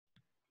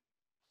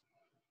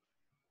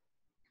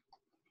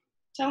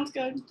Sounds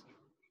good.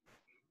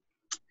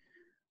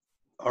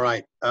 All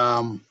right.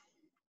 So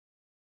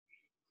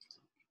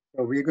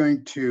we're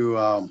going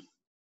to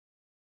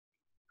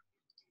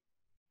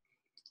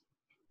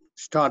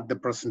start the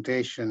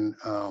presentation,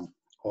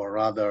 or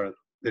rather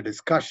the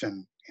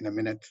discussion in a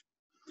minute.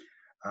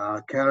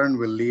 Karen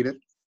will lead it.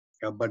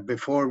 But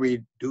before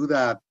we do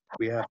that,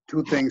 we have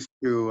two things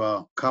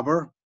to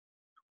cover.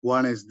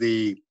 One is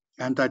the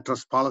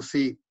antitrust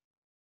policy.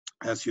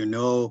 As you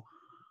know,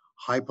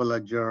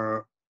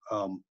 Hyperledger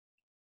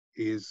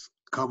is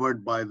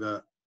covered by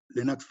the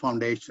Linux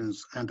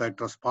Foundation's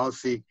antitrust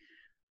policy.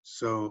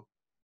 So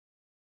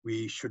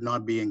we should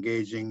not be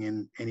engaging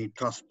in any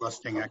trust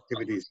busting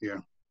activities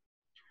here.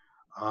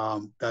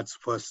 That's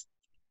the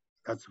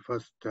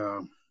first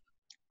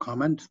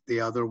comment.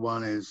 The other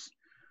one is,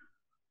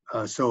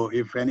 so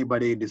if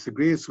anybody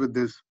disagrees with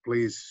this,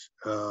 please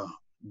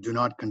do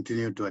not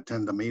continue to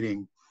attend the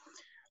meeting.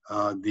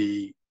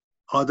 The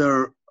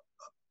other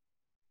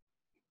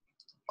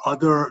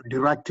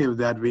directive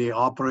that we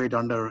operate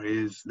under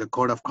is the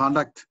code of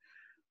conduct,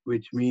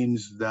 which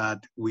means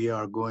that we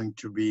are going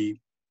to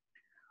be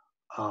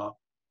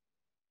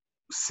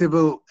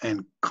civil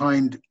and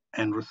kind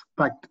and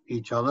respect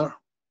each other,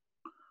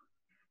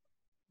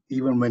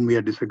 even when we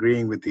are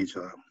disagreeing with each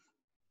other.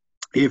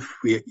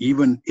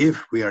 Even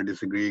if we are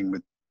disagreeing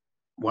with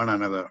one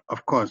another,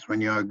 of course, when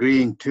you're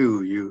agreeing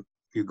too, you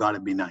got to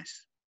be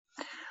nice.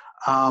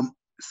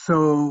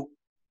 So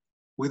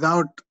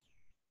without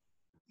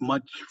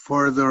much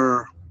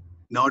further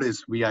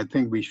notice, I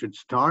think we should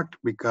start,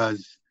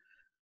 because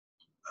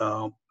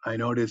I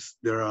noticed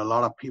there are a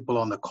lot of people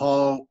on the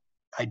call.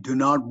 I do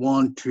not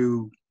want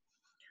to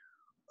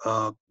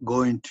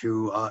go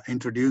into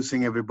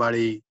introducing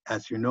everybody.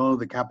 As you know,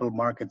 the Capital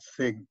Markets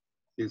SIG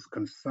is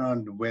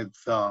concerned with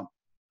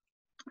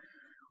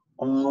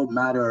all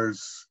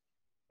matters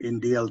in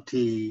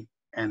DLT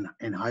and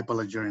in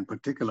Hyperledger in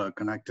particular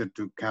connected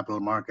to capital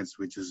markets,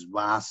 which is a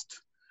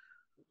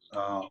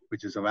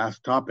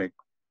vast topic.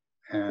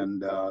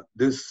 And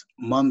this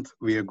month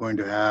we are going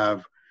to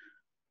have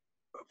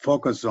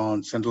focus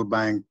on central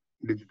bank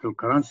digital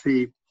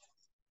currency.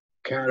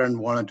 Karen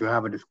wanted to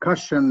have a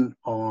discussion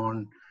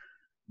on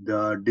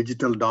the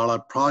digital dollar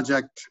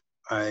project.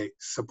 I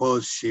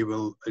suppose she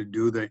will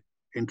do the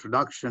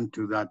introduction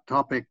to that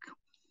topic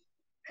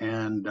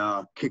and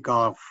kick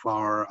off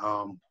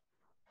our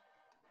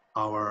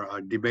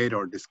debate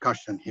or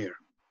discussion here.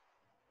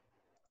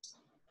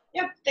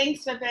 Yep,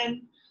 thanks,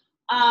 Vipin.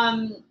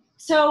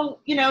 So,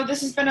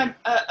 this has been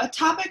a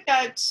topic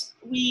that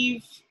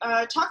we've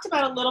talked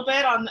about a little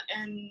bit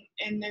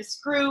in this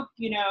group.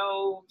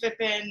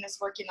 Vipin is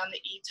working on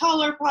the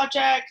eTaller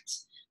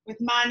project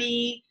with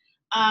Mani,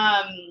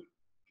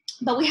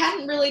 but we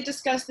hadn't really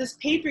discussed this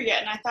paper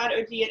yet, and I thought it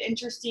would be an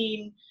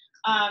interesting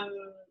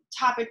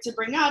topic to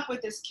bring up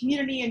with this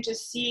community and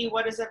just see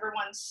what is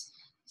everyone's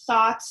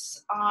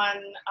thoughts on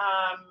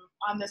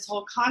this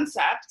whole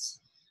concept.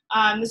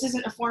 This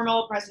isn't a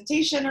formal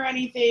presentation or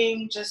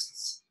anything,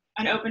 just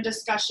an open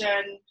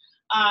discussion.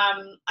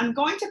 I'm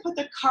going to put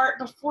the cart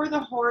before the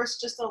horse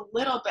just a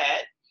little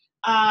bit.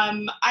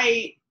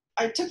 I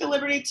took the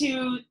liberty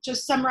to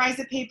just summarize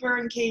the paper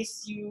in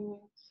case you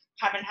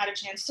haven't had a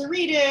chance to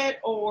read it,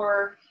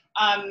 or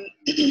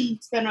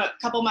it's been a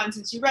couple months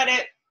since you read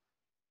it.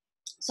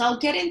 So I'll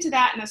get into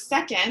that in a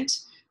second,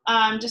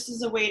 just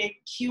as a way to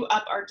cue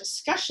up our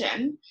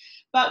discussion.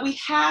 But we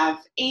have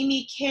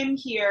Amy Kim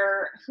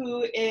here,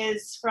 who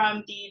is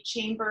from the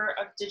Chamber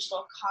of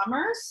Digital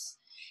Commerce,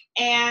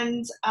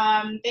 and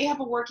they have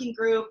a working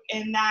group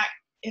in that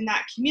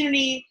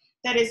community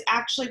that is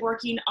actually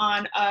working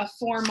on a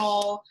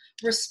formal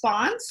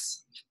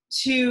response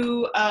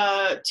to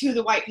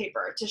the white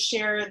paper, to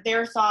share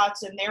their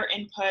thoughts and their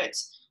input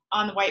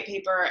on the white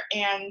paper.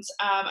 And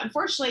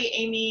unfortunately,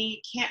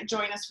 Amy can't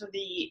join us for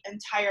the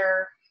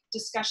entire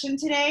discussion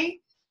today.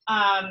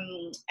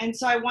 And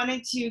so I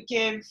wanted to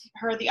give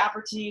her the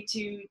opportunity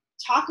to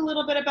talk a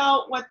little bit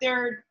about what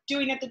they're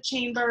doing at the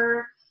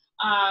chamber,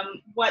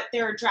 what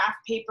their draft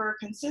paper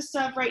consists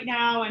of right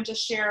now, and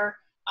just share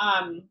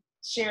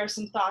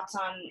some thoughts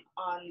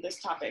on this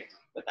topic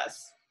with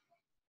us.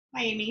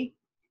 Hi, Amy.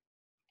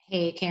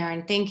 Hey,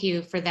 Karen, thank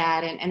you for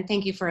that. And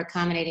thank you for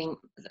accommodating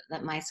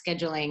my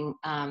scheduling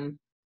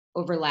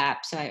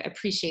overlap. So I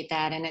appreciate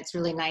that. And it's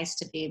really nice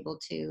to be able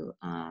to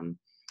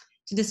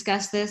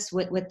discuss this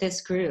with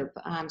this group.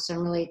 So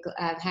I'm really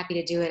happy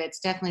to do it. It's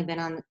definitely been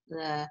on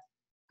the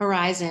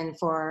horizon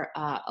for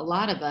a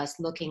lot of us,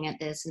 looking at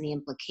this and the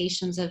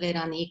implications of it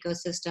on the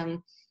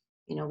ecosystem.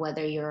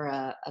 Whether you're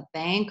a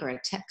bank or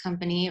a tech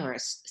company or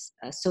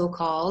a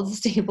so-called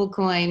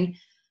stablecoin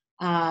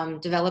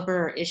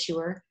developer or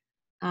issuer.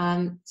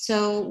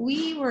 So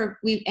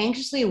we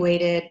anxiously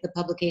awaited the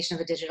publication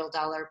of a digital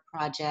dollar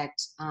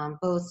project.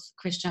 Both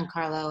Chris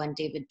Giancarlo and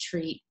David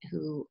Treat,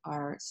 who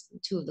are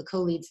two of the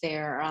co-leads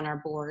there, are on our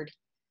board.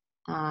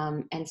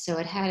 And so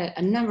it had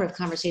a number of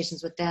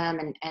conversations with them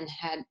and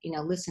had,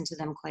 listened to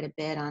them quite a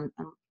bit on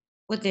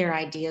what their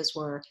ideas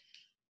were.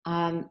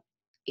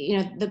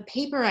 The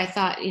paper, I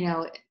thought,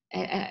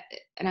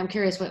 and I'm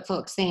curious what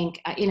folks think.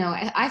 You know,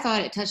 I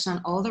thought it touched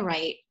on all the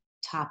right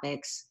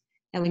topics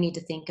that we need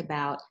to think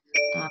about,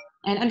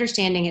 and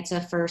understanding it's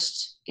a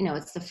first, you know,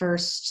 it's the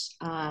first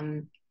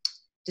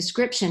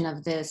description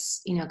of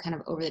this, you know, kind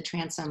of over the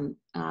transom.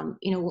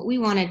 You know, what we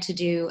wanted to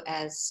do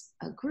as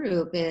a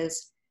group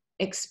is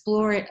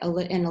explore it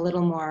in a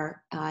little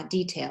more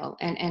detail,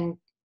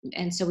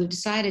 and so we've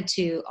decided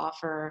to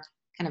offer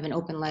kind of an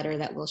open letter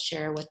that we'll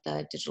share with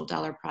the Digital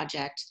Dollar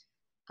Project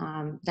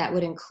that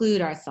would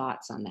include our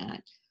thoughts on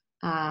that,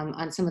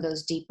 on some of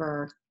those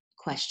deeper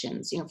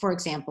questions. You know, for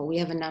example, we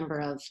have a number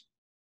of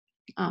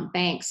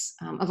banks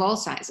of all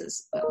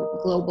sizes,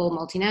 global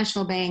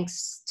multinational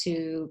banks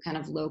to kind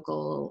of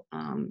local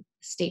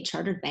state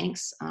chartered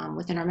banks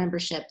within our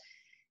membership.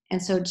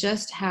 And so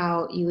just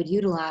how you would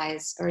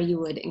utilize or you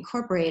would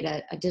incorporate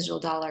a digital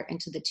dollar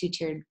into the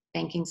two-tiered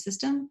banking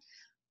system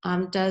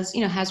does,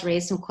 you know, has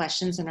raised some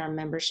questions in our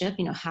membership.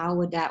 You know, how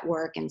would that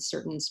work in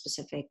certain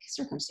specific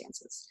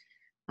circumstances?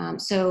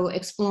 So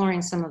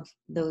exploring some of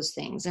those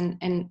things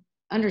and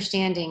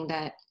understanding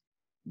that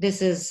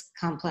this is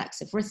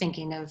complex. If we're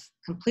thinking of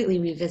completely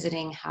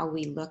revisiting how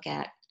we look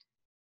at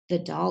the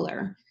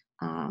dollar,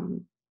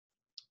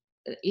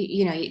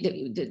 you know,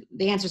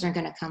 the answers aren't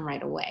going to come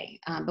right away,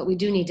 but we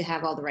do need to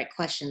have all the right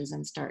questions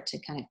and start to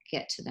kind of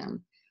get to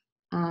them.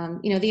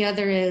 You know, the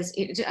other is,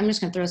 I'm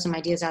just going to throw some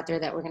ideas out there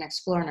that we're going to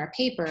explore in our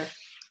paper.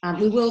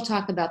 We will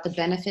talk about the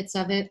benefits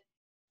of it,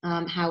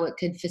 how it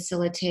could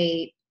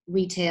facilitate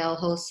retail,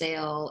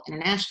 wholesale,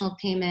 international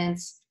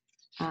payments.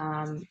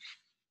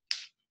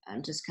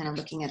 I'm just kind of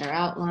looking at our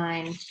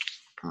outline.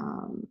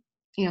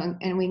 You know,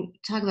 and we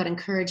talk about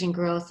encouraging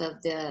growth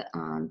of the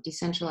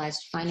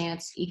decentralized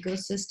finance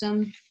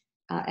ecosystem,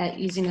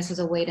 using this as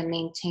a way to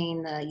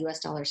maintain the US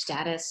dollar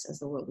status as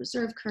the world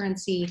reserve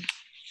currency,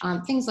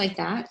 things like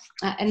that.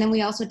 And then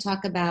we also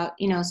talk about,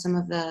 you know, some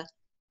of the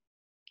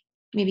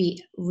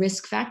maybe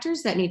risk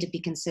factors that need to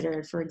be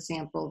considered. For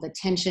example, the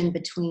tension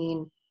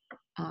between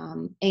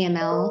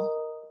AML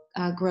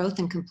growth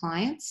and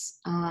compliance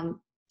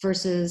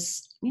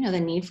versus, you know, the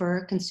need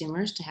for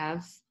consumers to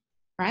have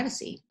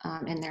privacy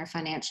in their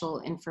financial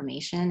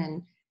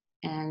information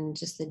and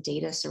just the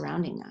data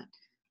surrounding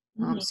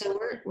that. So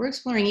we're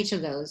exploring each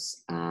of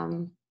those.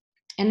 And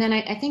then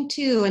I think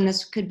too, and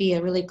this could be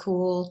a really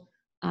cool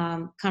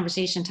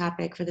conversation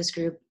topic for this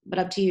group, but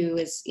up to you,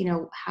 is, you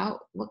know,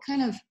 what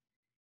kind of,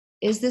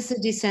 is this a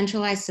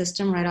decentralized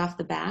system right off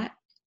the bat?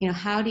 You know,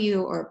 how do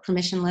you, or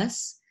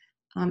permissionless,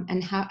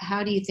 and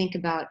how do you think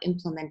about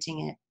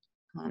implementing it?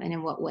 And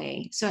in what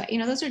way? So, you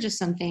know, those are just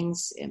some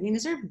things. I mean,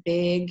 these are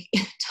big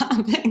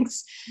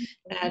topics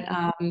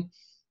that,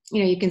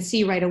 you know, you can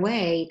see right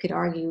away. You could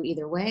argue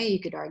either way. You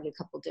could argue a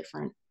couple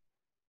different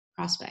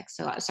prospects.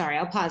 So sorry,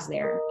 I'll pause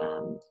there.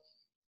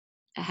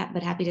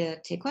 But happy to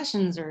take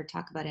questions or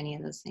talk about any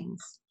of those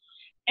things.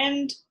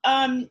 And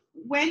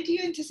when do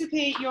you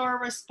anticipate your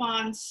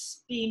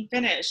response being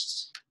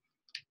finished?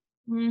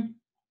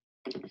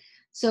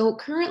 So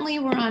currently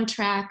we're on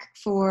track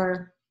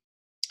for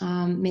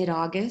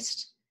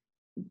mid-August.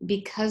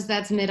 Because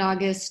that's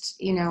mid-August,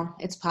 you know,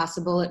 it's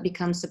possible it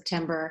becomes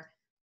September.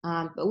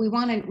 But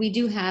we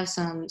do have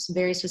some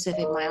very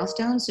specific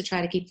milestones to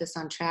try to keep this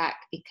on track,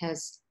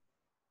 because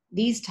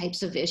these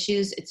types of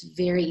issues, it's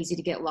very easy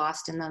to get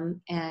lost in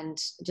them and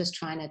just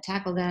trying to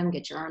tackle them,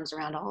 get your arms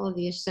around all of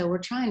the issues. So we're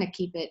trying to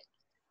keep it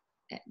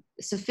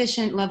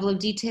sufficient level of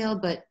detail,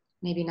 but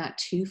maybe not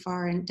too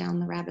far down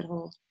the rabbit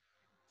hole.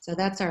 So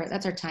that's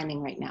our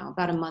timing right now.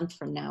 About a month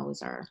from now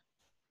is our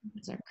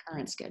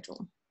current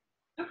schedule.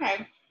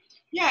 Okay.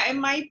 Yeah, it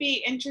might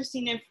be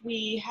interesting if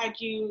we had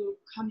you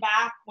come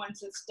back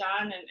once it's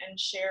done and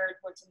shared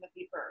what's in the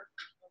paper.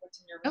 What's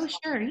in your response.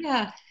 Oh, sure,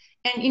 yeah.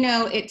 And, you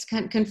know, it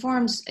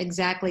conforms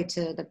exactly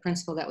to the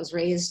principle that was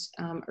raised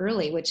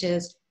early, which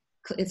is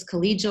it's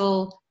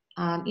collegial.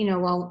 You know,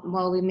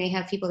 while we may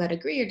have people that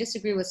agree or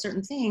disagree with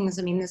certain things,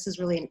 I mean, this is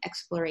really an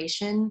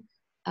exploration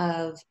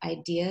of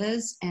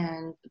ideas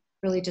and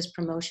really just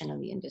promotion of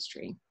the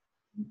industry.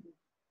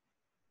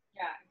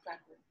 Yeah,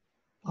 exactly.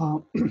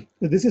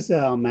 This is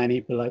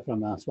Manny Pillai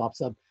from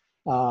SwapSub.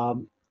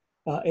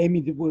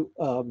 Amy,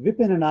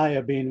 Vipin and I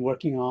have been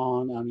working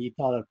on an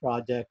eThaler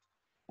project,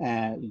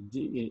 and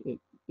you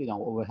know,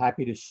 we're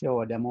happy to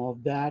show a demo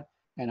of that.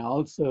 And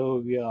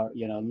also, we are,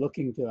 you know,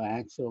 looking to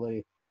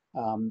actually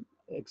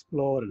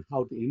explore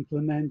how to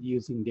implement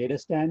using data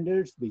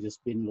standards. We've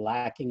just been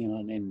lacking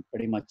in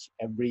pretty much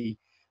every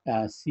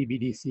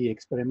CBDC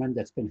experiment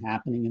that's been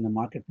happening in the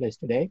marketplace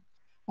today.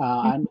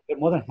 And we're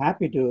more than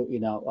happy to, you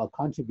know,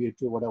 contribute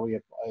to whatever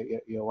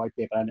your white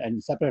paper.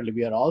 And separately,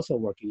 we are also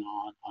working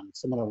on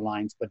similar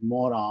lines, but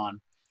more on,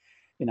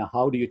 you know,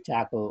 how do you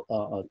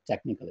tackle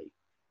technically?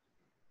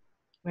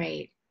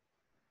 Right.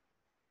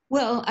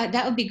 Well,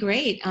 that would be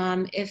great.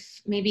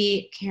 If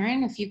maybe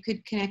Karen, if you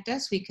could connect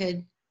us, we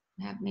could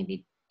have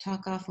maybe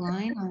talk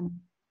offline on.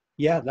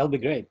 Yeah, that would be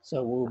great.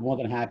 So we're more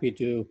than happy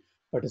to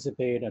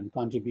participate and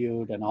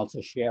contribute and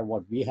also share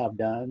what we have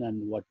done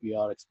and what we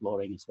are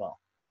exploring as well.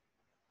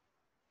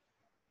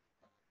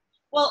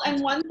 Well,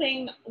 and one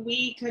thing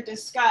we could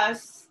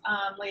discuss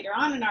later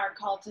on in our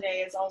call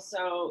today is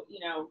also, you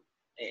know,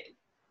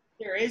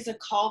 there is a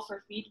call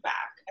for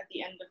feedback at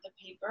the end of the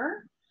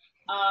paper.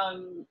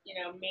 You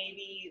know,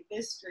 maybe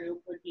this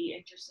group would be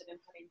interested in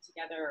putting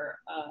together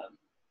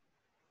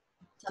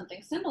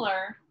something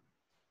similar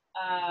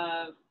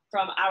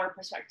from our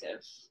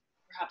perspective,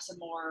 perhaps a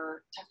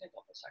more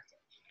technical perspective.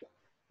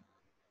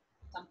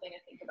 Something to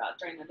think about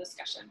during the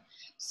discussion.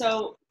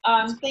 So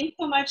thanks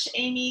so much,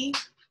 Amy,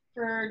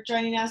 for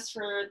joining us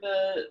for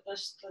the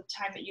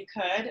time that you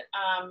could.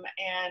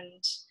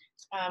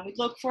 And we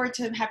look forward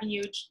to having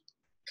you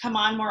come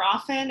on more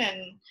often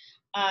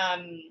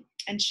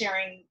and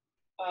sharing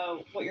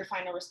what your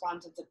final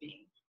response ends up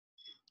being.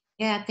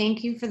 Yeah,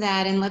 thank you for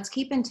that. And let's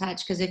keep in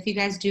touch, because if you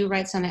guys do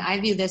write something,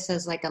 I view this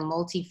as like a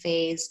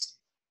multi-phased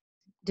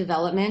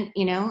development,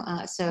 you know,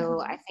 so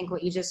I think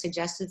what you just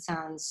suggested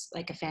sounds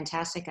like a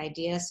fantastic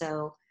idea.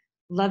 So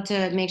love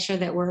to make sure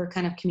that we're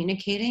kind of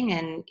communicating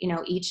and, you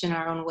know, each in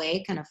our own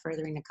way, kind of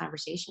furthering the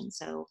conversation.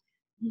 So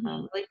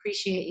really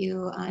appreciate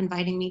you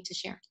inviting me to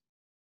share.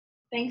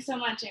 Thanks so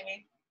much,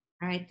 Amy.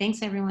 All right.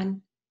 Thanks,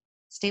 everyone.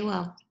 Stay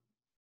well.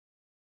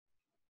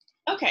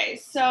 Okay,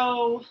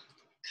 so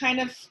kind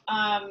of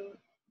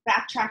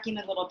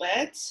backtracking a little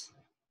bit.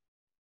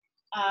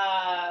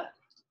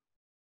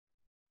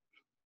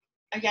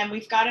 Again,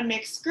 we've got a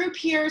mixed group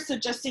here, so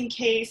just in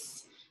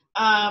case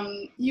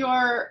you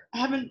aren't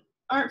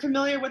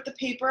familiar with the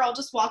paper, I'll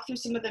just walk through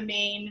some of the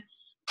main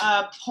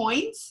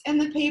points in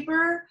the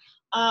paper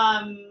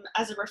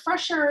as a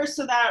refresher,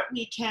 so that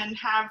we can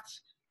have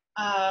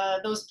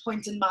those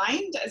points in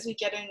mind as we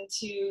get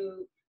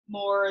into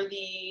more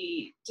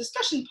the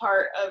discussion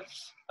part of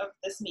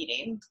this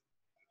meeting.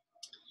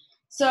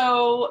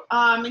 So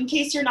in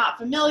case you're not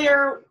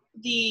familiar,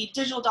 the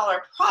Digital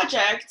Dollar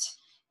Project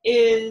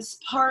is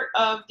part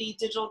of the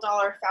Digital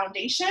Dollar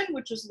Foundation,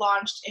 which was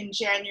launched in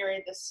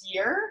January this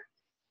year.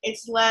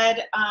 It's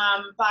led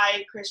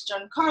by Chris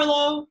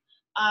Giancarlo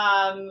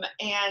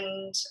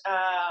and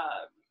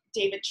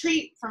David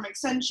Treat from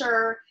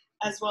Accenture,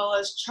 as well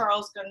as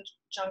Charles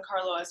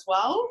Giancarlo as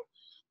well.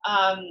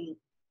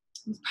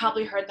 You've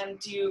probably heard them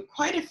do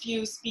quite a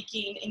few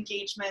speaking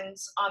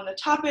engagements on the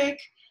topic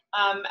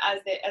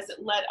as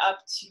it led up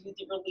to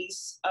the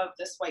release of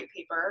this white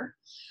paper.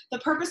 The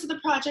purpose of the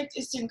project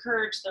is to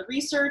encourage the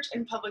research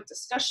and public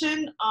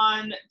discussion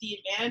on the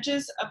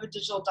advantages of a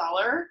digital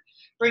dollar,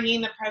 bringing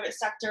the private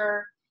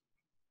sector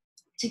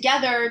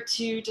together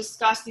to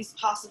discuss these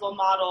possible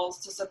models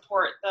to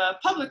support the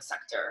public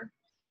sector.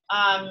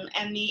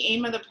 And the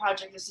aim of the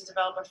project is to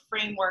develop a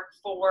framework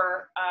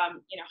for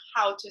you know,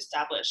 how to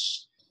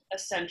establish a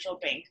central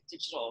bank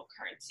digital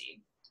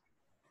currency.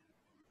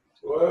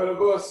 Ouais, le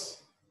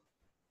boss.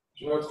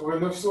 Tu m'as trouvé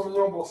 900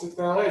 millions pour cette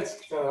rate.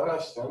 Putain, la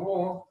vache, c'est un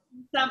bon,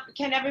 hein?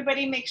 Can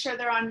everybody make sure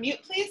they're on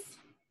mute, please?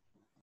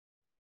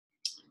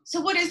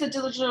 So what is the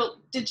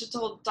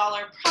digital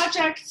dollar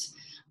project?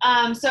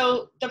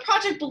 So the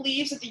project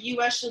believes that the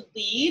US should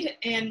lead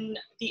in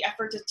the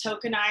effort to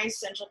tokenize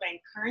central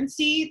bank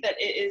currency, that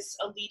it is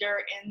a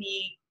leader in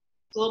the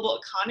global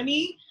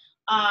economy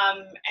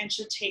and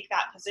should take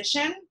that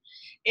position.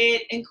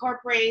 It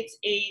incorporates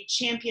a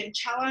champion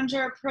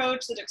challenger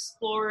approach that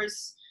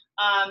explores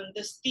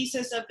this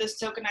thesis of this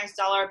tokenized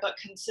dollar, but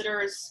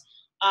considers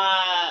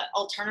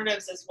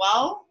alternatives as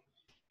well.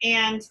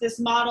 And this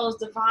model is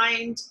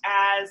defined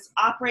as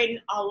operating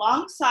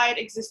alongside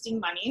existing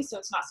money, so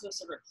it's not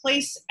supposed to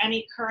replace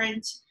any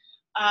current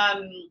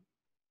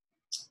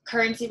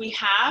currency we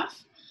have,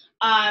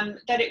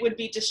 that it would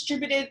be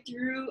distributed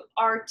through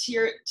our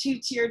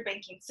two-tiered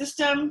banking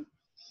system,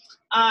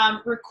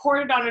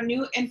 recorded on a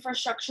new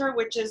infrastructure,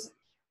 which is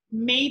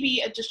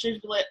maybe a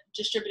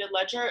distributed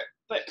ledger,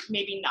 but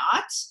maybe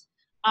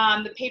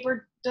not. The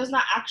paper does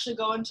not actually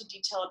go into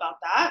detail about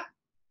that.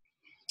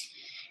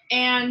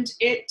 And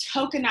it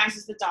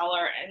tokenizes the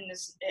dollar, and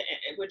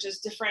which is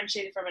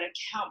differentiated from an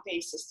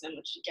account-based system,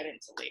 which we'll get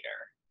into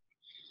later.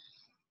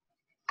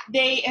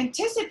 They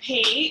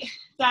anticipate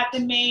that the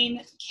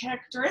main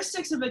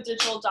characteristics of a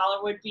digital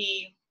dollar would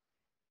be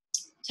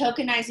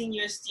tokenizing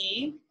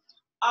USD,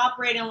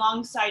 operating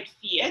alongside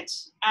fiat,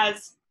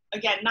 as,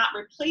 again, not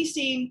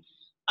replacing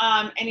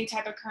any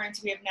type of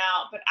currency we have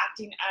now, but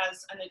acting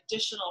as an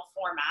additional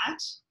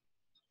format.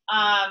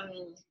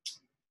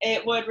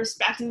 It would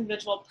respect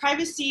individual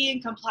privacy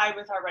and comply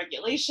with our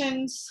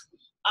regulations.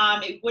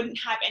 It wouldn't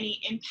have any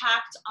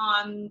impact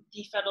on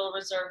the Federal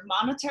Reserve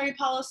monetary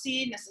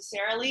policy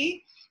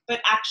necessarily,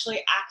 but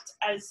actually act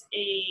as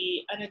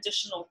an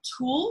additional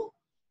tool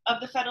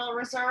of the Federal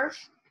Reserve.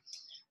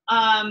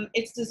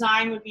 Its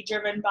design would be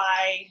driven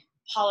by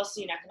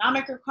policy and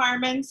economic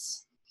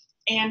requirements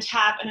and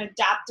have an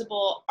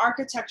adaptable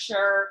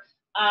architecture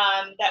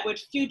that would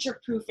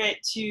future-proof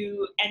it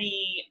to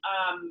any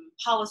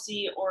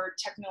policy or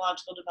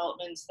technological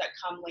developments that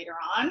come later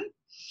on.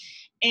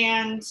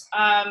 And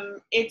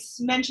it's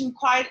mentioned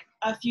quite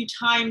a few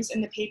times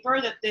in the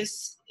paper that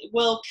this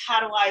will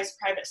catalyze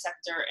private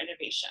sector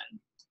innovation.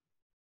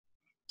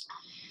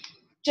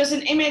 just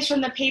an image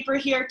from the paper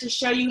here to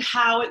show you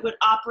how it would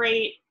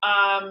operate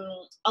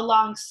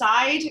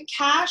alongside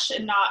cash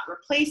and not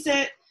replace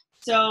it.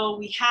 So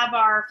we have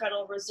our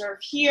Federal Reserve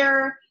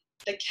here,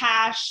 the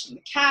cash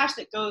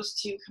that goes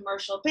to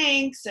commercial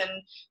banks and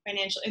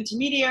financial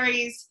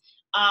intermediaries,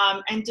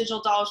 and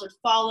digital dollars would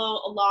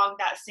follow along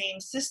that same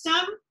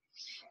system.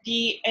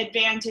 The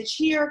advantage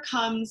here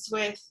comes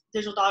with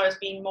digital dollars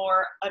being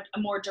a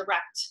more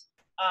direct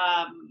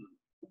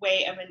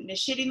way of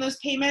initiating those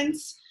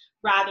payments,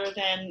 rather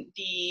than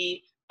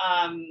the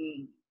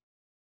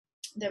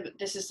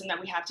system that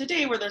we have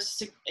today, where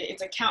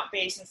it's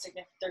account-based and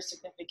there's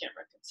significant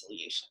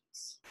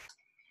reconciliations.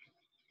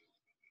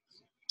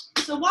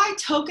 So why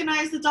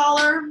tokenize the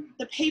dollar?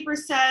 The paper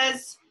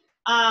says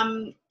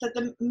that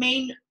the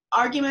main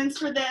arguments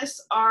for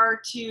this are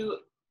to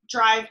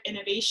drive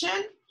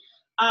innovation.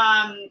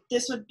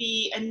 This would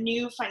be a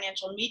new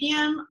financial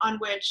medium on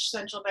which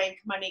central bank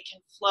money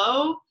can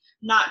flow,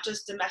 not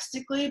just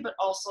domestically, but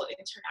also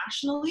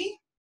internationally.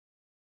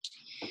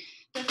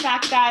 The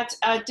fact that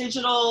a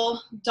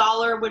digital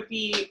dollar would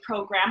be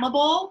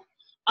programmable,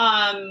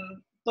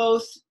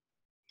 both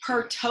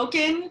per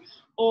token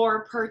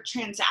or per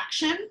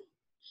transaction,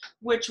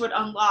 which would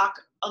unlock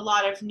a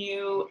lot of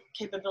new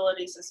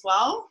capabilities as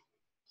well.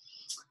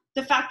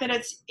 The fact that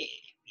it's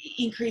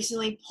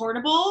increasingly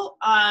portable,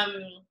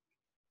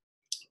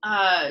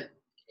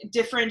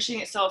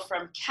 differentiating itself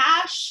from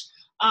cash.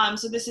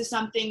 So this is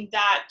something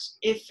that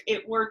if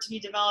it were to be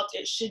developed,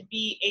 it should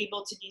be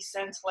able to be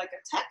sent like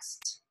a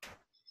text.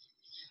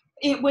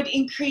 It would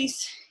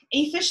increase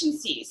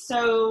efficiency,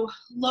 so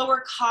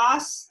lower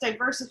costs,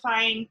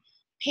 diversifying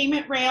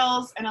payment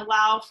rails, and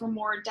allow for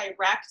more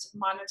direct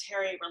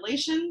monetary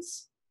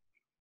relations.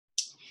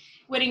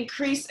 Would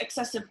increase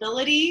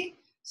accessibility,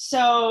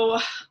 so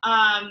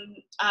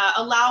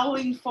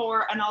allowing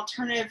for an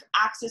alternative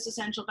access to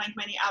central bank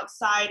money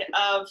outside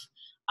of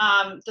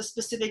the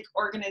specific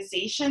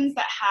organizations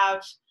that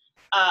have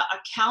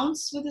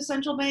accounts with the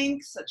central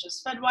bank, such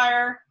as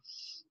Fedwire.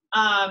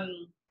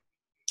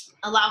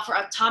 Allow for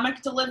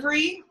atomic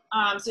delivery,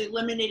 so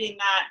eliminating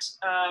that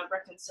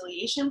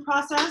reconciliation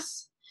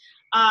process,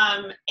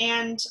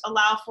 and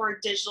allow for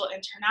digital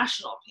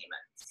international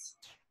payments.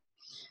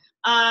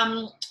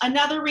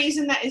 Another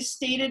reason that is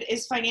stated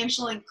is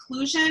financial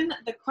inclusion.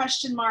 The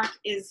question mark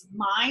is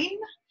mine,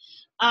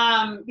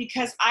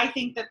 because I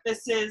think that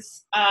this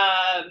is,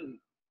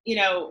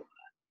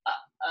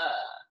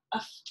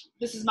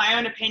 this is my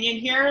own opinion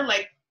here.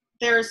 Like,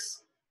 there's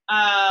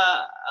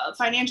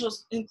financial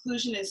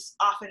inclusion is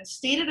often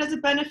stated as a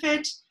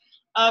benefit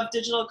of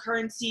digital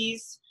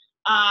currencies,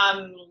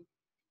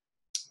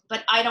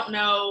 but I don't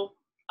know,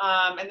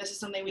 and this is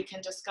something we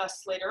can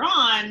discuss later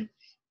on,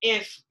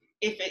 if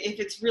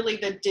it's really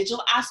the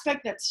digital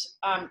aspect that's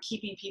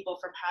keeping people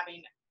from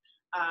having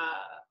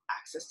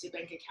access to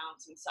bank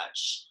accounts and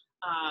such,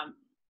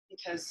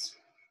 because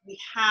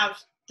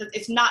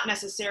it's not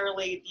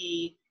necessarily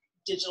the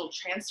digital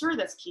transfer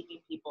that's keeping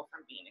people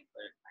from being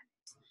included in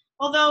finance,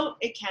 although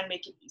it can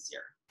make it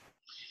easier.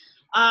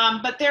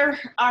 But their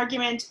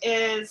argument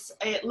is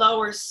it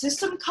lowers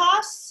system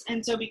costs,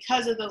 and so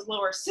because of those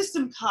lower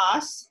system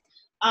costs,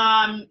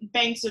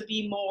 banks would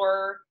be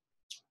more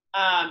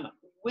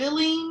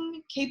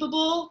willing,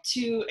 capable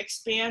to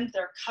expand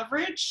their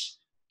coverage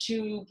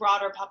to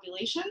broader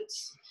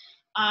populations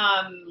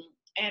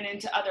and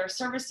into other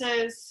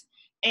services.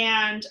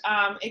 And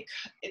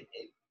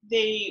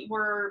they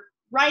were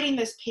writing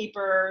this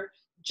paper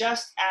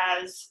just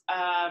as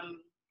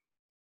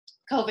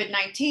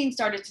COVID-19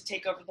 started to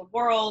take over the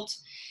world,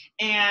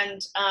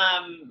 and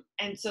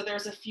so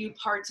there's a few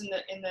parts in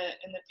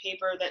the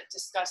paper that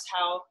discuss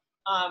how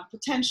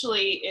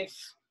potentially, if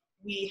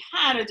we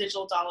had a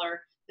digital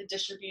dollar, the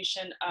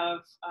distribution of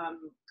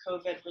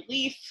COVID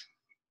relief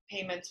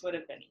payments would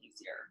have been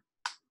easier.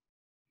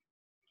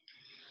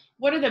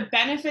 What are the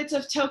benefits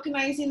of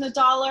tokenizing the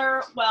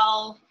dollar?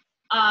 Well,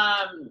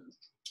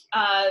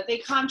 they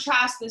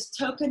contrast this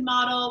token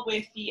model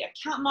with the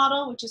account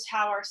model, which is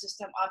how our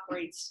system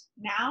operates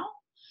now.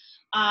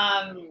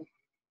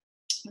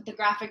 With the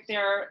graphic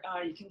there,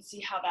 you can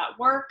see how that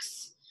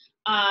works.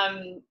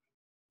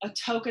 A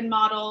token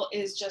model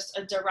is just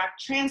a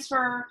direct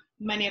transfer.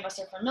 Many of us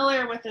are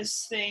familiar with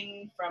this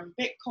thing from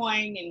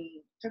Bitcoin and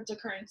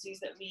cryptocurrencies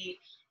that we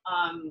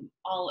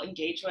all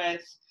engage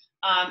with.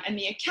 And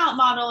the account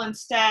model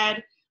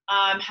instead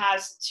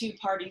has two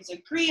parties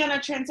agree on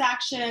a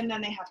transaction,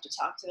 then they have to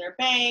talk to their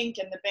bank,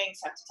 and the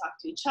banks have to talk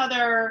to each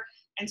other.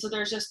 And so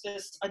there's just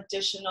this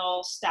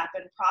additional step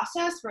and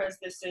process, whereas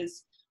this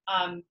is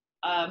a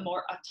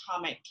more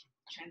atomic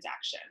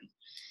transaction.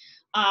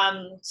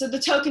 So the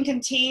token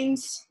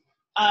contains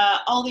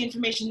all the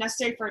information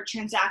necessary for a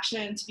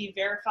transaction to be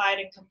verified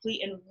and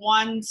complete in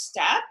one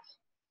step.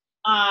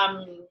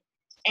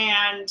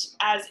 And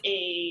as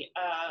a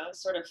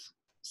sort of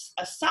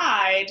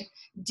aside,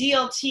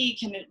 DLT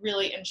can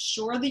really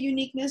ensure the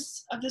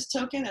uniqueness of this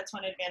token. That's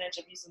one advantage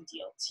of using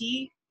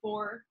DLT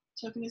for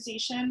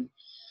tokenization.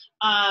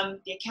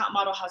 The account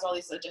model has all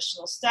these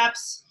additional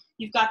steps.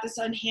 You've got this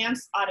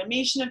enhanced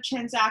automation of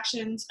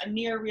transactions, a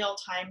near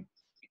real-time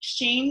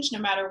exchange, no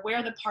matter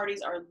where the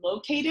parties are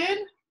located.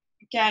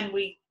 Again,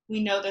 we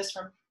know this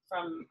from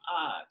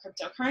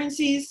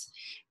cryptocurrencies,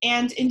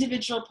 and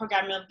individual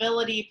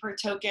programmability per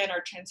token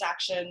or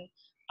transaction,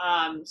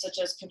 such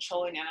as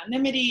controlling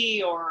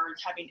anonymity or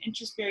having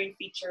interest-bearing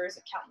features,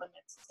 account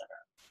limits, etc.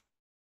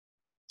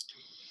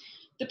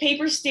 The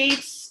paper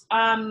states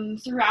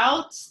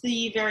throughout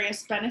the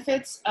various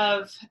benefits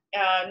of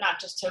not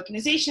just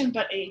tokenization,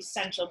 but a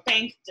central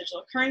bank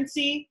digital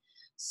currency.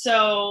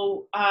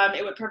 So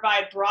it would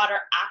provide broader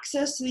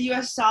access to the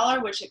US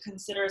dollar, which it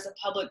considers a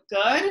public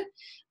good.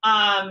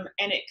 And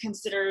it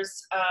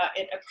considers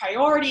it a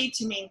priority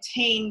to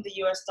maintain the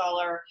US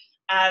dollar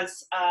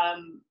as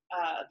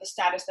the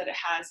status that it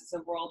has as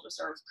a world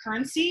reserve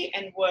currency,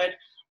 and would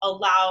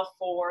allow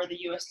for the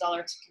US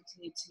dollar to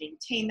continue to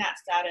maintain that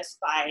status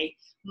by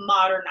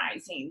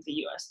modernizing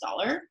the US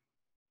dollar.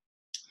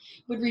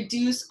 Would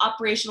reduce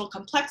operational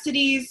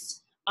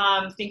complexities.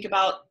 Think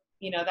about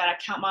that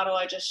account model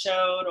I just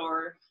showed,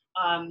 or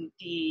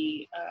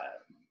the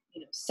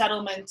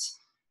settlement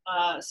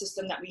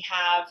system that we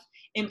have.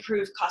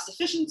 Improve cost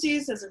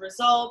efficiencies as a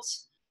result.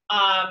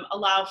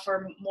 Allow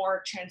for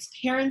more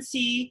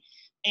transparency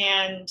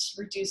and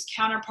reduce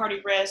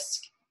counterparty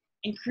risk.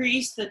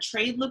 Increase the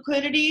trade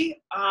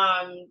liquidity,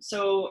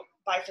 so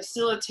by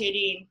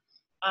facilitating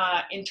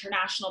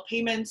international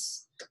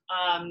payments,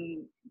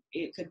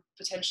 it could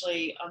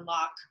potentially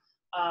unlock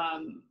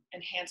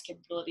enhanced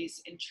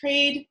capabilities in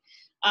trade.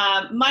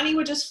 Money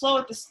would just flow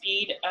at the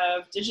speed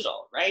of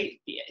digital, right?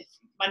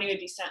 Money would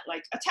be sent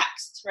like a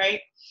text,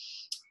 right?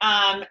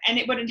 And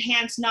it would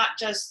enhance not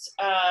just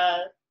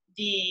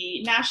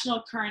the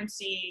national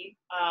currency,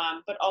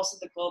 but also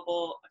the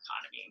global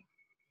economy.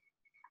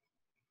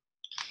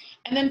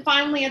 And then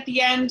finally, at the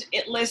end,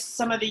 it lists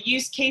some of the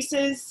use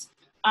cases,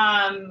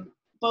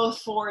 both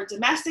for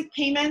domestic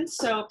payments,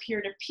 so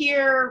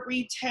peer-to-peer,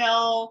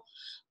 retail,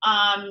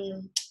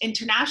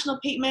 international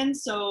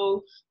payments,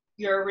 so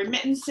your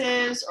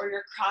remittances or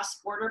your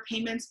cross-border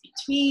payments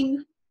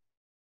between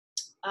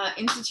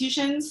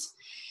institutions,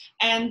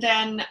 and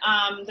then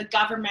the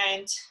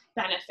government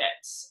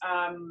benefits,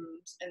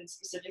 and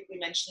specifically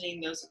mentioning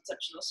those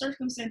exceptional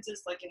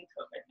circumstances like in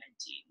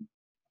COVID-19.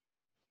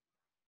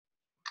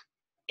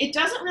 It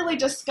doesn't really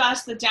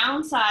discuss the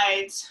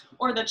downsides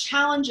or the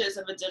challenges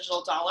of a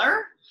digital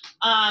dollar,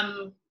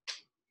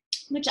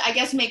 which I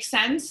guess makes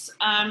sense,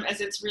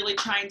 as it's really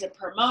trying to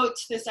promote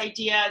this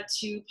idea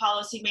to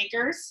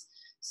policymakers.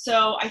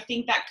 So I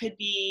think that could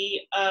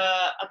be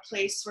a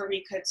place where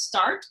we could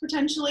start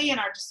potentially in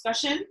our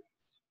discussion.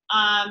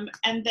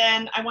 And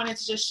then I wanted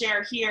to just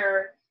share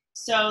here,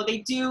 so they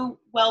do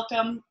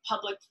welcome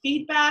public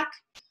feedback.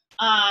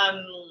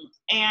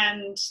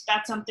 And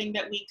that's something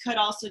that we could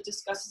also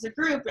discuss as a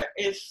group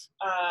if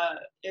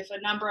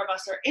a number of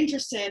us are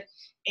interested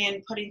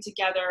in putting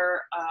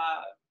together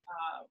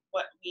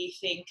what we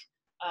think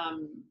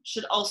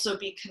should also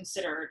be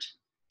considered,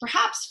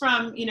 perhaps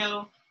from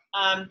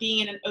being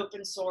in an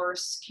open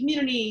source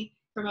community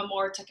from a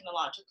more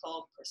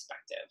technological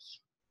perspective.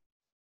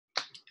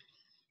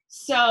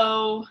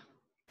 So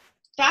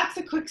that's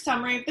a quick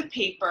summary of the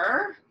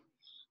paper.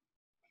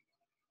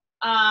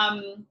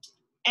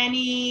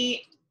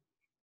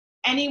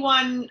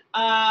 Anyone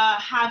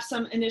have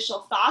some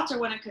initial thoughts or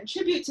want to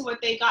contribute to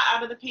what they got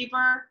out of the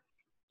paper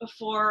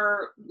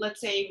before,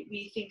 let's say,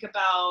 we think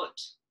about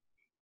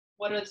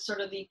what are sort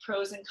of the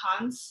pros and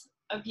cons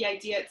of the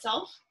idea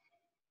itself?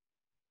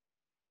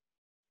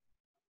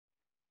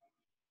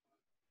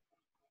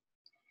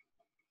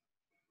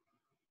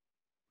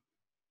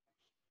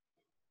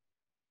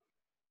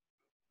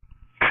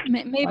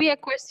 Maybe a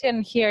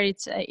question here.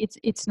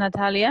 It's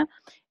Natalia.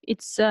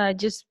 It's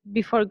just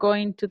before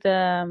going to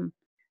the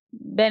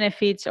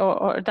benefits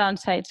or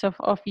downsides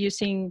of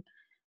using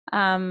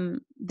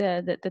the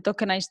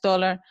tokenized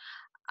dollar.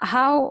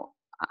 How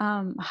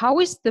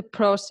is the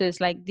process?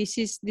 Like this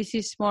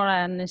is more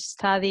a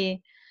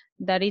study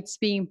that it's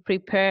being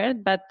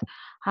prepared, but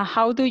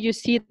how do you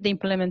see the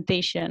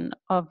implementation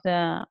of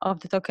the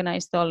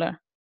tokenized dollar?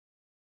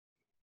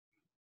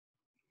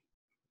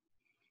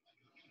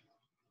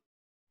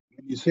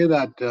 When you say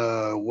that,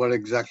 what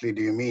exactly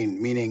do you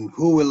mean? Meaning,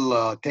 who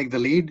will take the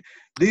lead?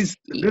 This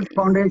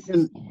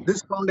foundation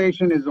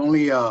is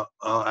only a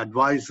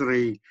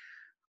advisory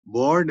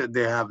board.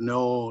 They have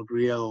no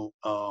real.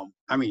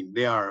 I mean,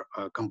 they are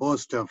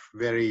composed of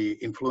very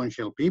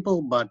influential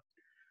people, but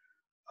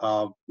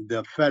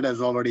the Fed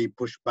has already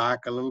pushed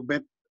back a little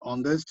bit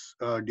on this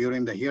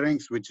during the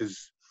hearings, which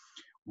is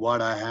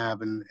what I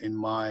have in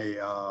my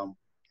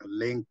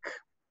link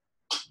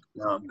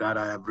that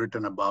I have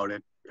written about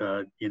it.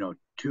 There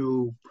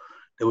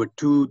were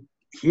two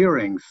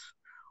hearings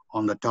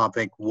on the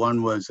topic.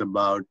 One was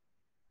about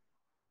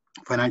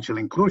financial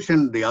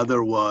inclusion. The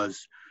other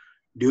was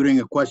during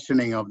a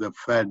questioning of the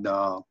Fed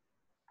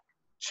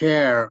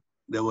chair.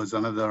 There was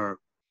another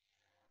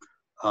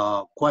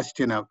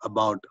question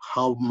about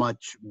how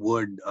much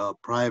would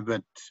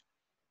private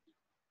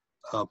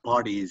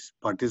parties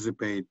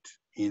participate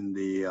in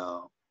the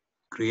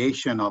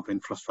creation of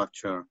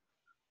infrastructure,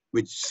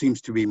 which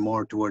seems to be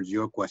more towards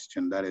your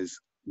question. That is,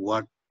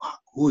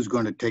 who's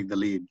going to take the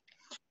lead?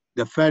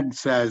 The Fed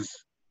says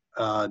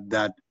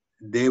that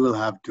they will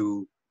have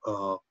to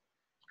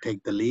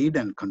take the lead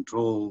and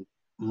control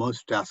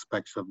most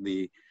aspects of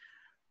the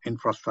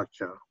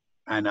infrastructure.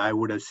 And I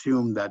would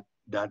assume that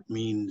that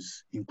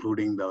means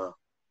including the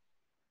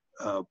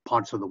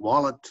parts of the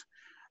wallet.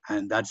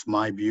 And that's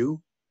my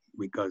view,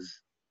 because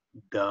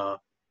the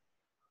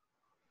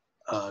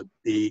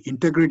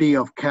integrity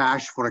of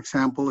cash, for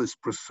example, is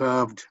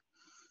preserved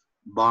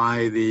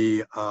by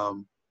the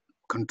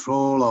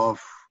control of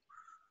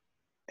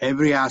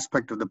every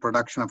aspect of the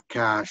production of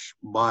cash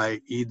by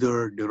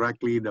either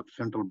directly the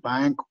central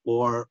bank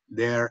or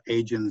their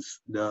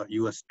agents, the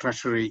US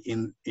Treasury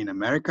in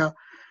America.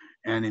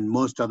 And in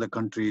most other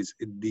countries,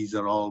 these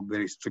are all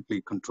very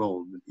strictly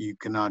controlled. You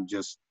cannot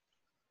just,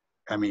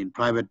 I mean,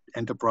 private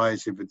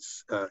enterprise, if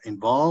it's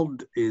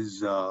involved,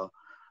 is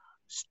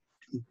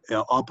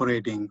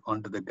operating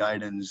under the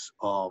guidance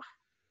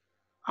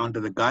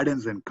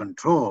and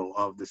control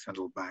of the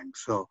central bank.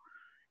 So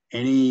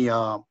any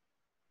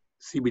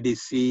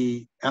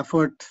CBDC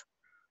effort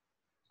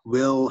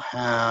will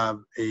have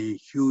a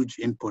huge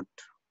input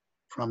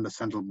from the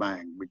central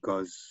bank,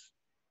 because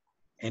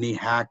any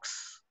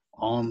hacks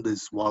on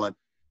this wallet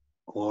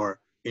or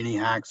any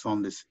hacks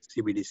on this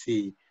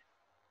CBDC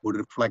would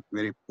reflect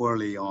very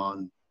poorly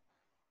on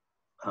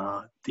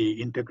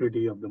the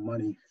integrity of the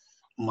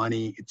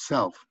money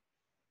itself.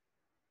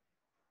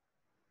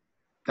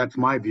 That's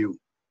my view.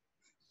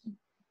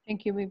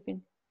 Thank you,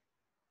 Vipin.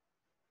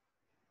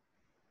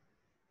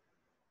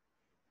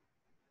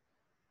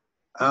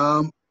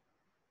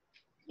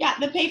 Yeah,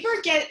 the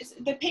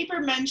paper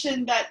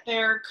mentioned that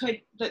there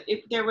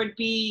would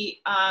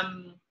be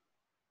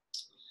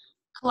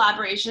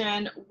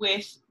collaboration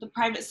with the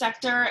private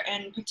sector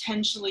and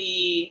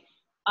potentially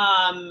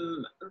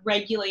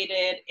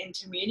regulated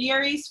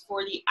intermediaries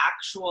for the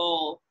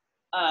actual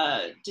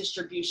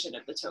distribution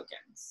of the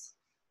tokens.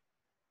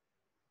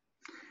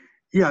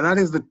 Yeah, that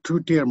is the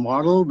two-tier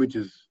model, which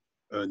is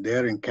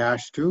there in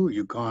cash too.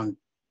 You can't,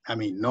 I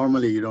mean,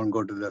 normally you don't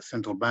go to the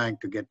central bank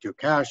to get your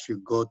cash. You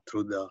go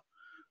through the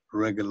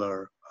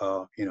regular,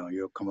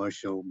 your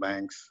commercial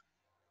banks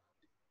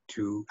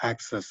to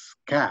access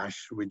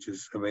cash, which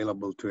is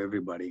available to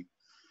everybody.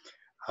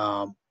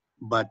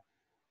 But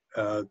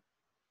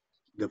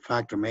the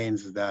fact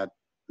remains that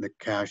the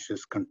cash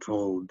is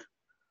controlled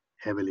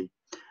heavily.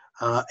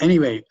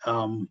 Anyway,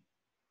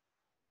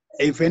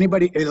 if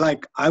anybody,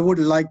 I would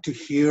like to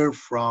hear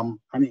from,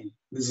 I mean,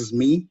 this is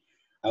me.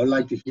 I would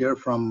like to hear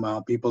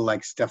from people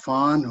like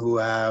Stefan, who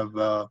have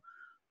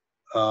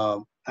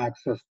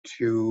access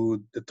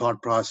to the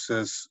thought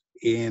process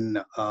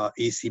in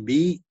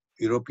ECB,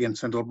 European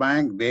Central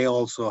Bank. They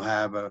also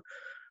have a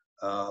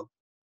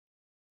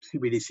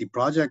CBDC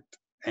project,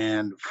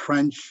 and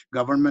French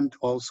government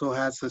also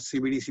has a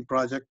CBDC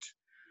project.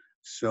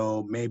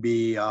 So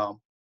maybe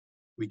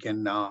we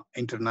can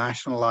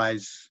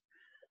internationalize,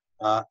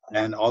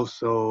 and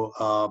also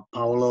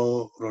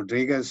Paulo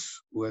Rodriguez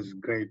was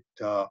great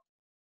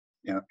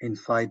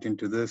insight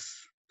into this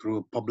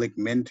through Public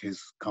Mint, his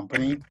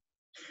company.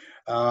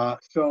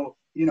 So,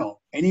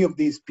 any of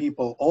these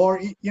people,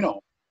 or,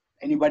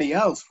 anybody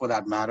else for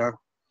that matter,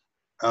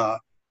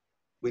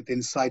 with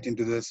insight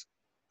into this,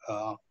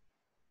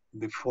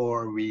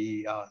 before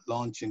we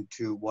launch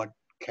into what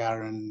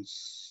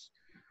Karen's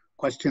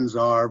questions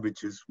are,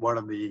 which is what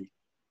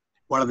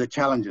are the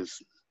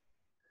challenges?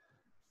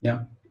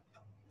 Yeah.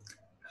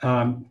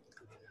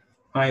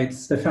 Hi, it's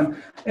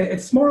Stefan.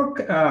 It's more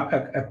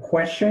a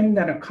question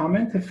than a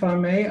comment, if I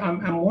may.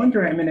 I'm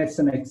wondering, I mean, it's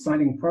an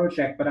exciting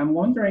project, but I'm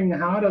wondering,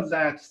 how does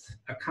that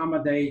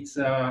accommodate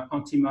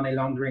anti-money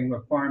laundering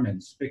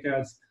requirements?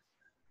 Because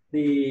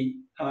the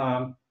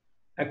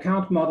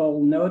account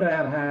model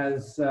NODA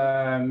has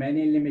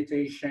many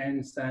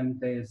limitations and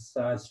is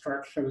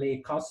structurally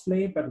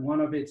costly, but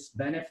one of its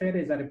benefits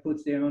is that it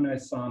puts the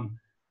onus on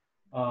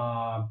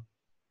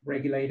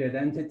regulated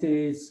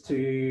entities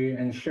to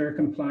ensure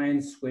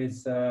compliance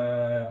with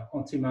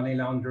anti-money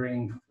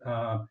laundering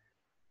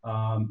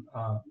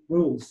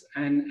rules.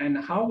 And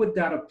how would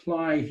that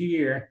apply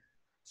here,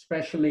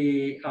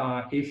 especially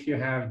if you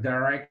have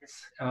direct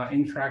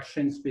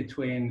interactions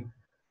between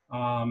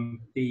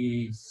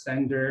the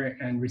sender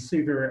and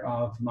receiver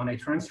of money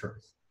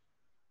transfers?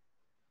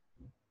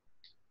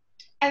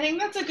 I think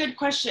that's a good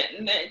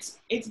question.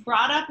 It's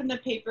brought up in the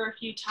paper a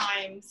few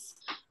times.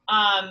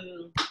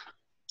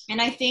 And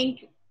I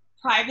think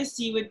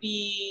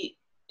privacy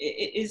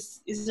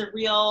is a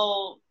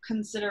real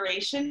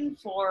consideration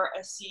for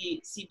a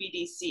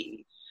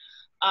CBDC,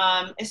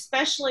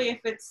 especially if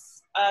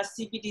it's a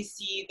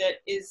CBDC that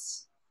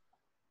is,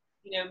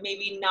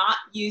 maybe not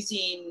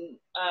using,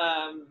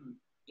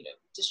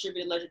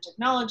 distributed ledger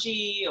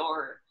technology,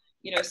 or,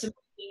 some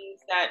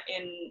things that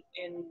in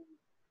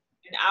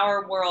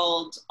our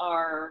world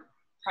are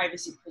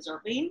privacy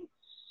preserving.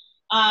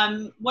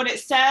 What it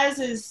says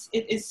is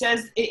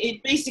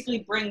it basically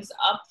brings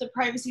up the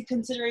privacy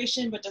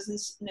consideration, but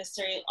doesn't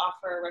necessarily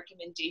offer a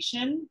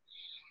recommendation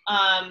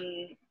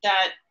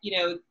that, you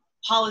know,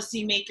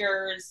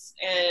 policymakers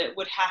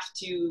would have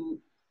to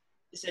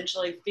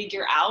essentially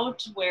figure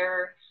out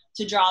where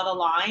to draw the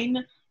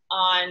line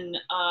on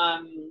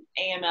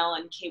AML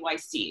and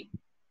KYC.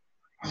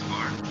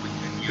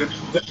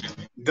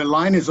 The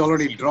line is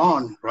already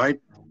drawn, right?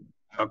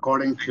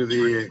 According to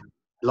the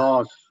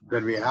laws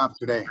that we have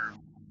today.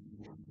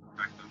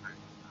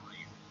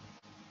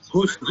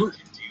 Who's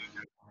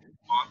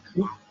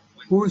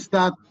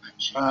that?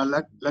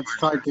 Let's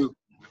try to.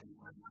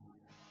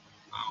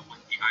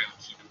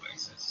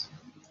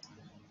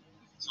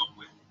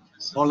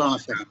 Hold on a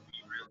second.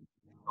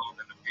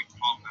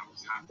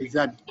 Is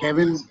that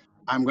Kevin?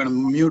 I'm going to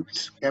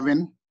mute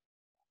Kevin.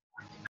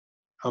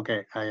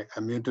 Okay, I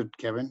muted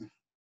Kevin.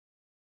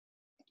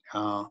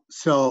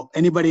 So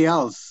anybody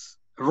else?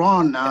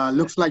 Ron,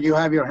 looks like you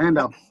have your hand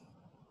up.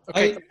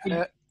 Okay,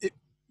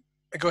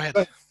 go ahead.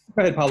 Go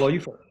ahead, Paulo, you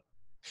first.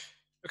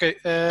 Okay,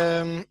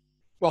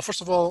 well,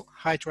 first of all,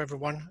 hi to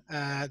everyone.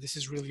 This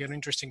is really an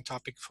interesting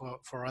topic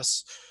for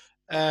us.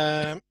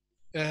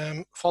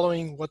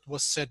 Following what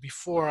was said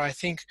before, I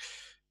think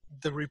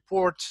the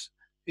report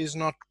is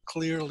not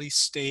clearly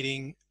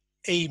stating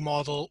a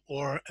model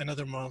or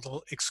another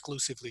model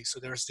exclusively. So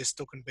there's this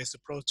token-based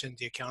approach and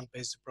the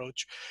account-based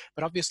approach,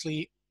 but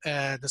obviously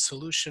the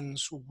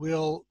solutions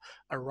will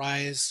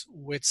arise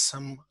with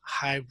some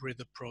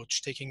hybrid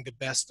approach, taking the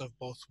best of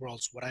both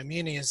worlds. What I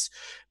mean is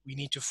we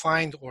need to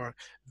find, or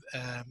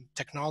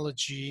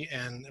technology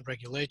and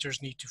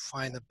regulators need to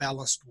find a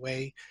balanced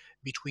way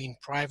between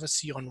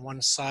privacy on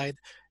one side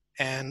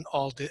and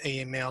all the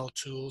AML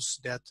tools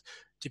that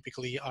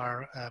typically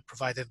are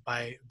provided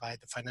by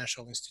the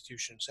financial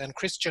institutions. And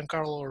Chris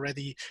Giancarlo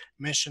already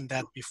mentioned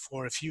that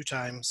before a few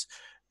times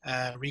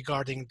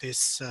regarding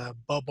this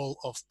bubble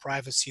of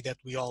privacy that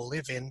we all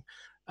live in,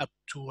 up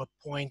to a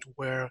point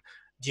where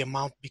the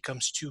amount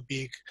becomes too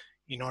big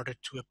in order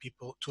to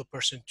a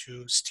person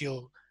to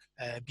still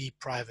be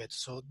private.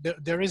 So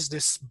there is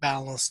this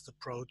balanced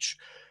approach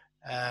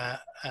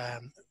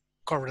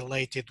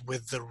correlated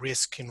with the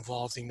risk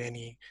involved in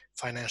any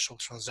financial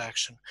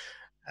transaction.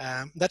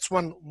 That's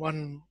one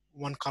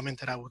comment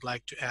that I would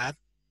like to add.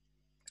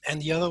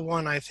 And the other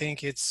one, I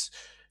think it's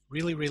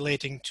really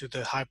relating to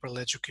the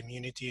Hyperledger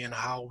community and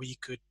how we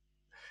could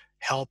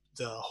help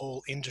the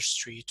whole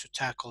industry to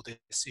tackle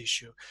this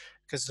issue.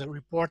 Because the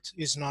report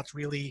is not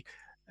really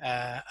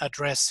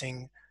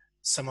addressing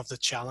some of the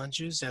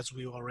challenges, as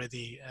we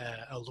already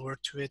allured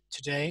to it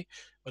today.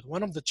 But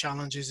one of the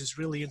challenges is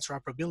really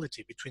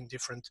interoperability between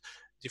different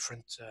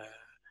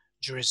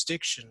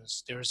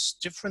jurisdictions. There's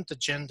different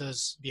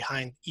agendas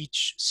behind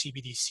each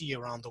CBDC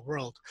around the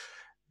world.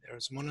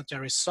 There's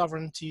monetary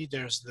sovereignty,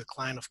 there's the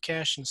decline of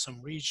cash in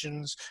some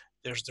regions,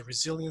 there's the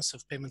resilience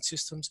of payment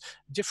systems,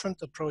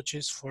 different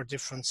approaches for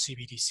different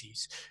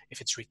CBDCs.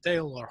 If it's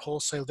retail or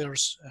wholesale,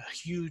 there's a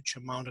huge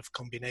amount of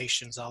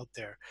combinations out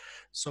there.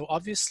 So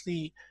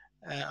obviously,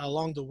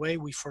 along the way,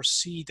 we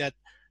foresee that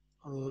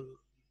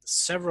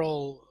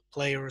several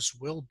players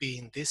will be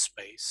in this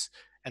space,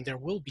 and there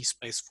will be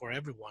space for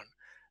everyone.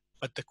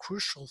 But the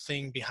crucial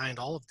thing behind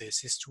all of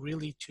this is to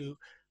really to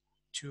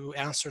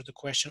answer the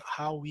question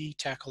how we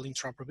tackle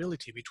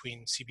interoperability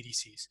between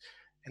CBDCs.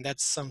 And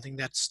that's something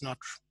that's not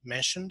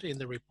mentioned in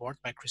the report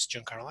by Chris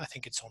Giancarlo. I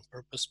think it's on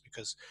purpose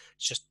because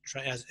it's just,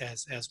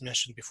 as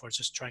mentioned before, it's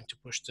just trying to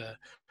push the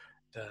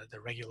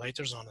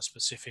regulators on a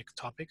specific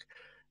topic.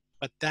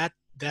 But that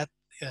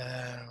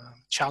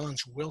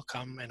challenge will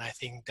come, and I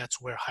think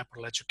that's where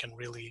Hyperledger can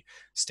really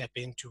step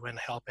into and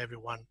help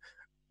everyone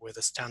with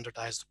a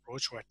standardized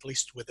approach, or at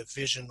least with a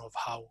vision of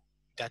how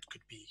that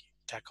could be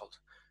tackled.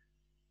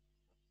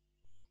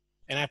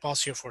 And I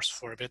pause here for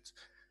a bit,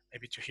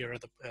 maybe to hear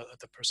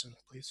the person,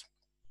 please.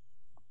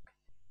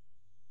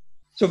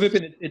 So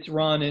Vipin, it's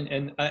Ron,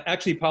 and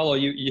actually, Paulo,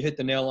 you hit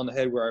the nail on the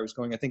head where I was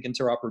going. I think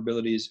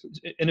interoperability is,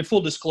 and in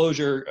full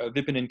disclosure,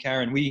 Vipin and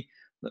Karen,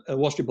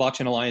 Wall Street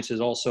Blockchain Alliance is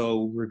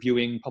also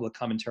reviewing public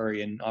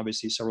commentary, and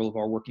obviously several of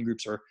our working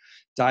groups are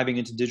diving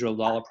into digital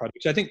dollar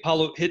projects. I think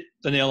Paulo hit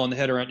the nail on the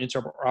head around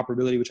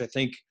interoperability, which I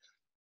think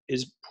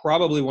is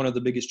probably one of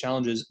the biggest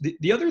challenges.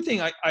 The other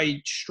thing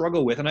I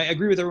struggle with, and I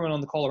agree with everyone on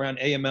the call around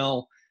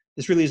AML,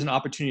 this really is an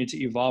opportunity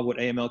to evolve what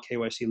AML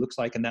KYC looks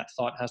like, and that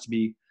thought has to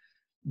be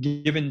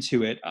given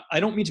to it. I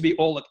don't mean to be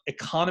all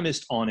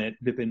economist on it,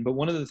 Vipin, but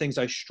one of the things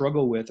I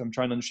struggle with, I'm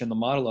trying to understand the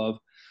model of,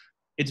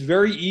 it's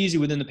very easy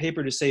within the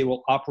paper to say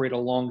we'll operate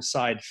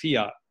alongside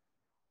fiat.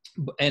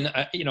 And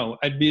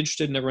I'd be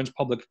interested in everyone's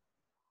public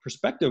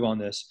perspective on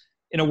this.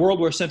 In a world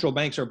where central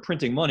banks are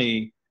printing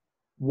money,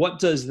 what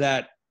does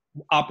that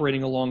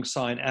operating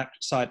alongside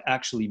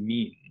actually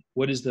mean?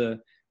 What is the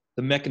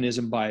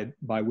mechanism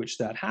by which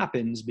that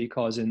happens?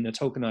 Because in the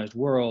tokenized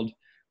world,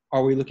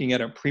 are we looking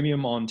at a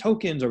premium on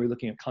tokens? Are we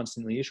looking at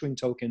constantly issuing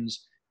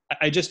tokens?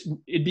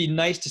 It'd be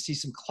nice to see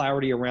some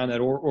clarity around that,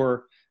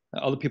 or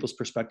other people's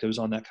perspectives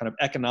on that kind of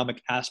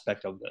economic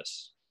aspect of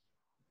this.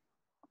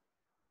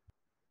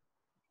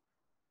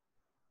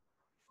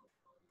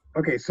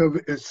 Okay,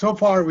 so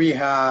far we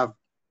have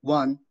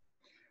one.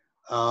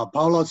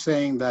 Paulo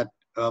saying that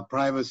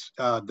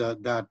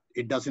that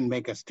it doesn't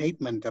make a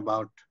statement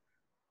about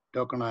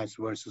tokenized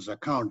versus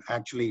account.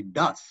 Actually, it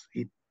does.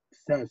 It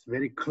says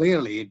very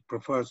clearly it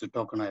prefers a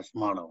tokenized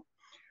model.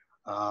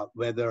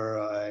 Whether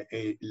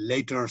a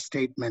later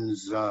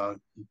statements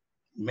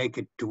make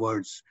it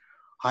towards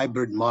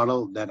hybrid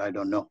model, that I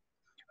don't know.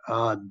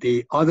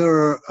 The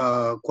other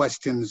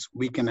questions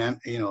we can,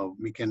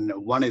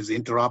 one is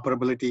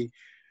interoperability.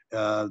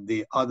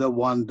 The other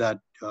one that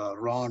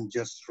Ron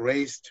just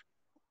raised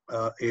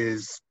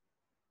is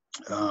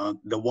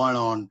the one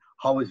on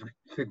how is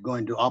it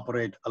going to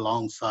operate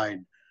alongside,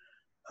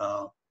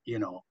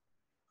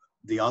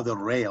 the other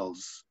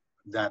rails,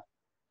 that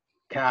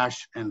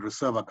cash and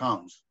reserve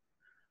accounts.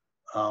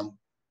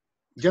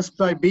 Just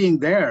by being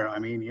there, I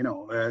mean,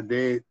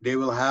 they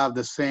will have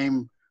the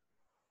same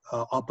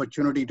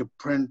opportunity to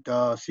print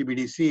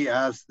CBDC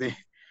as they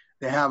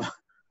have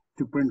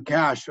to print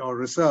cash or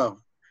reserve.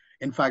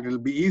 In fact, it'll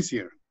be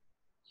easier.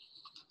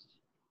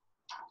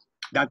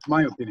 That's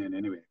my opinion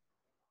anyway.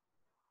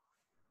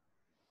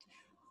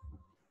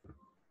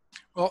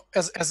 Well,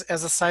 as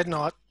a side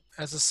note,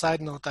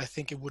 I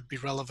think it would be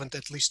relevant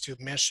at least to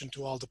mention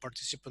to all the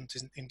participants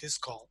in this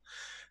call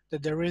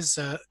that there is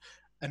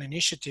an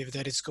initiative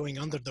that is going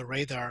under the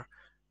radar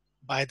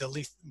by the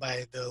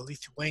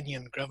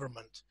Lithuanian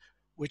government,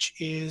 which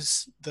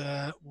is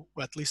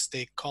at least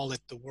they call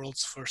it the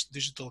world's first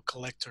digital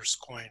collector's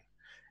coin.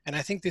 And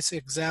I think this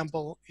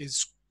example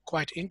is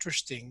quite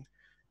interesting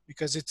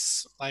because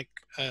it's like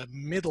a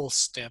middle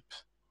step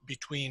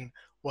between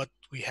what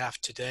we have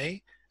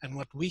today and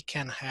what we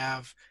can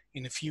have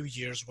in a few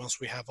years once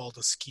we have all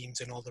the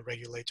schemes and all the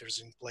regulators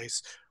in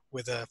place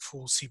with a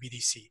full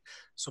CBDC.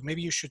 So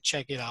maybe you should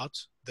check it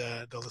out,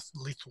 the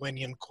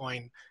Lithuanian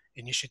coin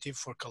initiative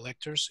for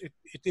collectors.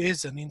 It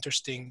is an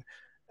interesting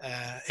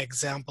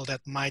example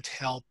that might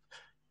help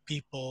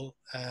people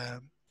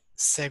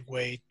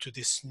segue to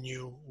this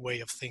new way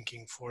of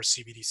thinking for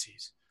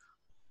CBDCs.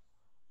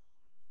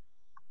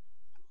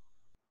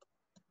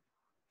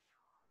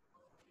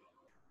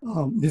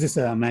 This is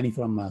Manny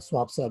from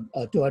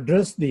SwapSub. To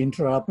address the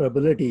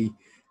interoperability,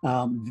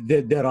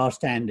 there are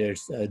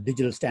standards,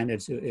 digital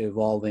standards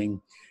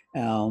evolving.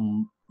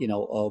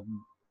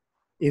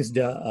 Is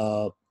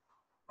the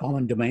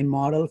common domain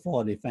model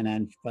for the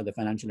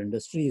financial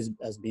industry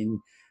has been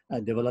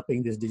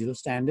developing these digital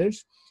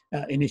standards.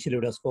 Initially,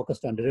 it was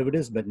focused on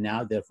derivatives, but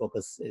now their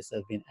focus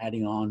has been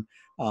adding on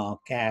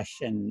cash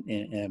and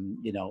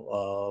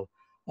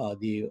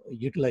the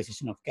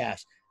utilization of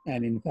cash.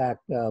 And in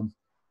fact,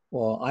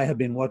 well, I have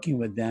been working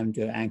with them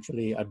to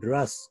actually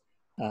address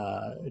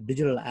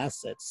digital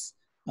assets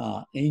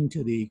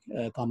into the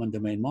common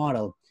domain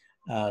model,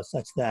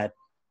 such that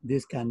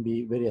this can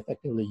be very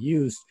effectively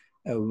used,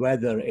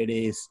 whether it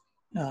is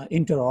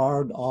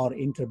inter-org or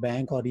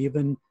interbank or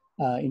even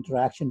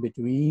interaction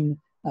between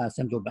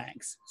central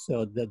banks.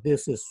 So that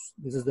this is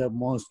the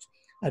most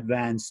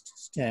advanced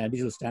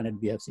digital standard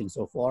we have seen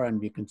so far, and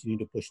we continue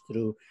to push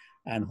through,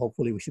 and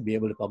hopefully we should be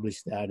able to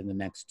publish that in the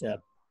next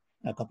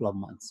couple of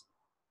months.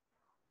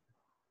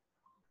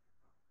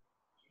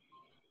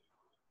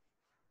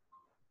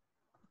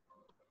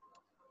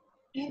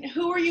 And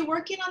who are you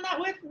working on that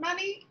with,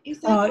 Manny?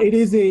 It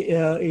is the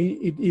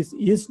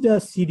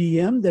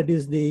CDM, that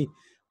is the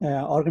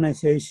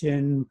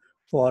organization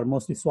for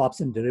mostly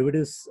swaps and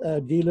derivatives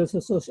dealers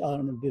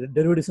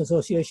derivatives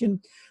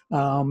association.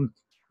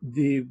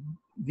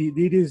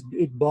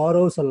 It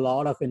borrows a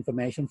lot of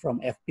information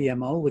from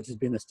FPMO, which has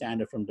been the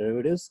standard from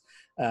derivatives,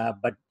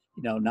 but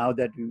now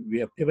that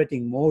we are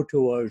pivoting more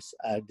towards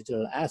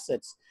digital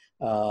assets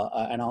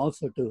and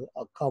also to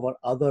cover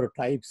other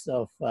types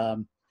of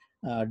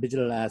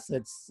digital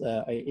assets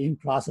in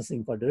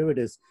processing for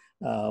derivatives,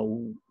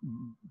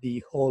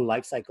 the whole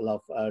life cycle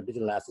of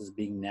digital assets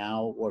being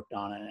now worked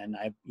on, and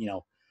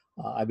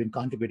I've been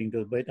contributing to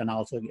a bit and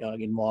also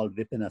involved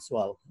Vipin as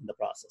well in the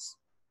process.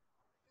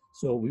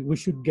 So we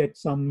should get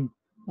some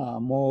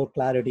more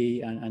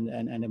clarity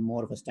and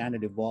more of a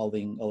standard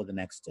evolving over the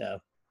next,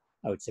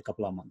 I would say,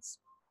 couple of months.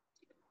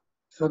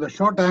 So the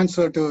short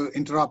answer to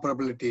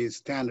interoperability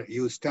is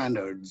use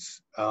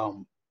standards.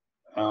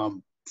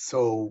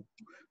 So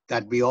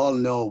that we all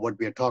know what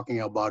we are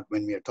talking about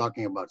when we are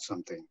talking about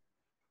something.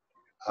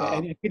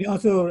 And can you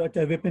also,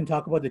 Vipin,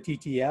 talk about the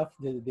TTF,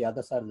 the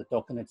other side of the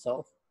token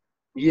itself?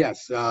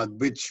 Yes,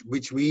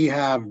 which we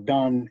have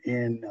done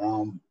in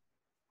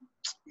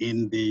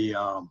the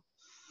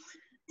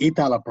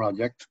Ethala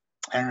project.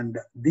 And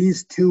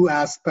these two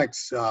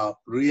aspects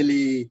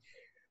really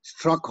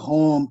struck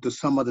home to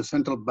some of the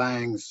central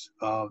banks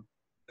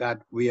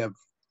that we have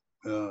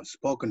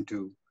spoken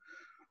to.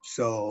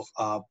 So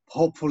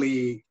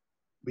hopefully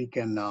we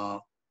can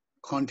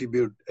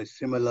contribute a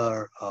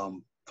similar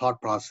thought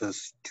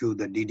process to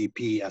the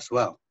DDP as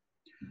well.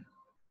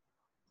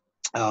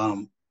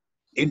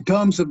 In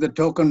terms of the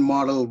token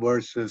model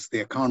versus the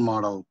account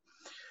model,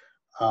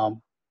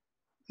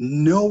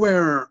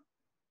 nowhere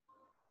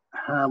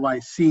have I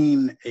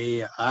seen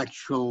a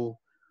actual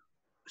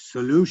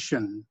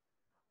solution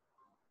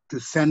to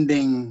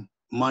sending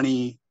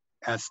money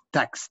as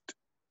text.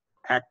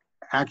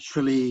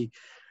 Actually,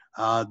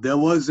 there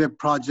was a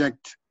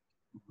project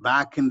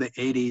back in the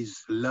 80s,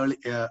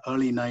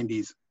 early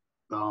 90s,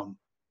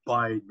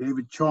 by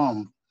David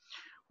Chaum,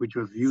 which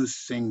was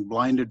using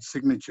blinded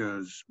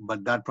signatures,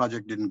 but that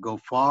project didn't go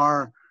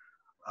far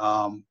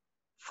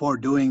for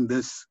doing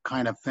this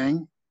kind of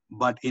thing.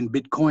 But in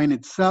Bitcoin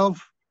itself,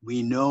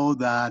 we know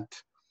that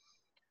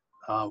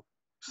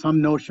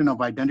some notion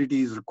of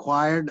identity is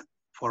required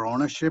for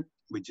ownership,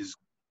 which is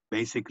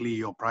basically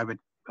your public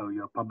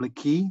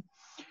key,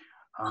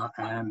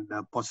 and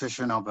the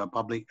possession of a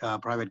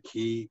private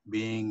key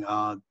being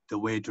the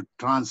way to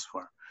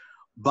transfer.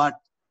 But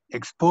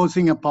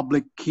exposing a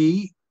public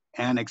key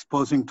and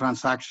exposing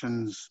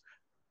transactions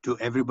to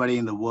everybody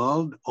in the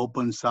world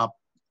opens up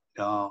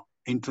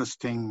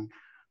interesting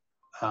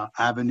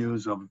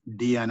avenues of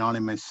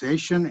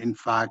de-anonymization. In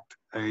fact,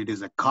 it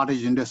is a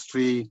cottage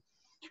industry,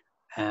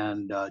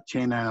 and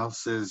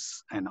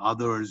Chainalysis and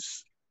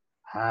others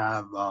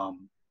have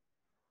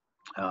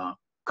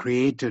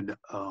created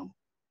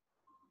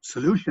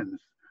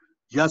solutions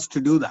just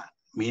to do that,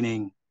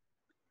 meaning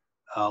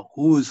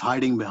who is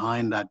hiding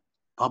behind that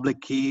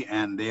public key,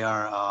 and they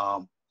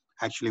are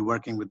actually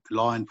working with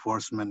law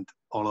enforcement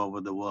all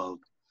over the world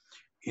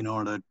in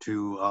order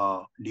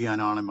to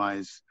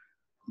de-anonymize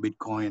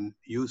Bitcoin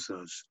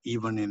users,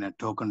 even in a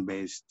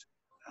token-based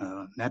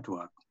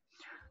network.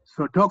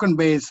 So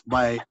token-based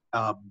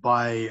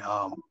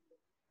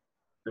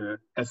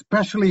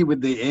especially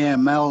with the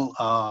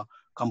AML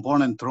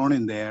component thrown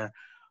in there,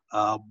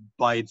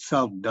 by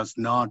itself does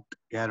not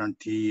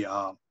guarantee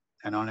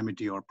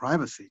anonymity or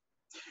privacy.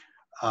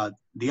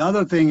 The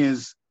other thing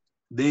is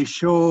they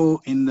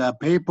show in the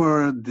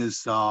paper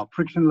this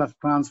frictionless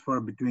transfer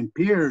between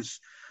peers,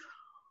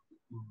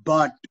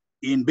 but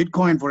in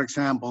Bitcoin, for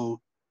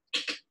example,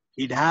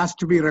 it has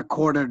to be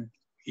recorded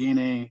in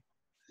a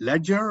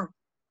ledger,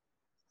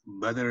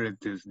 whether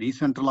it is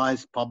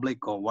decentralized,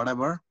 public, or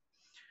whatever.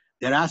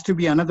 There has to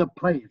be another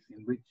place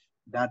in which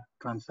that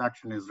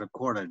transaction is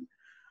recorded.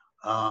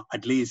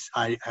 At least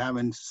I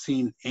haven't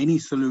seen any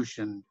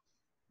solution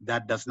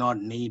that does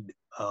not need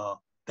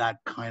that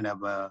kind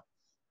of a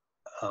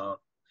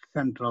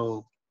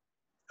central,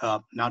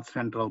 not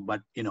central,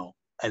 but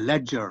a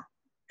ledger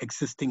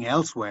existing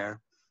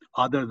elsewhere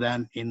other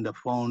than in the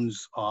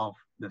phones of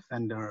the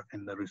sender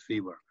and the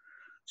receiver.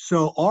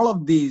 So all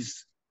of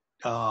these,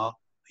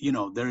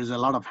 there is a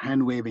lot of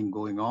hand waving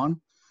going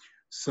on.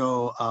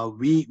 So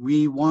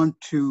we want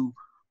to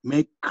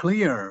make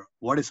clear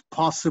what is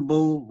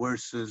possible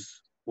versus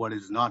what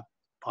is not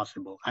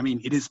possible. I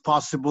mean, it is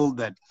possible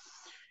that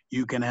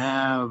you can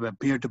have a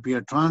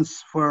peer-to-peer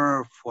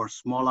transfer for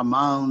small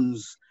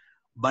amounts,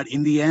 but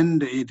in the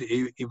end, it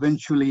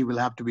eventually will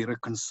have to be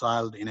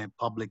reconciled in a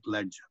public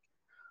ledger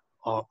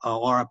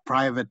or a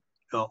private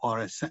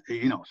or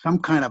some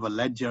kind of a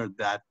ledger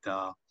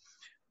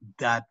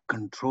that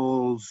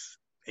controls,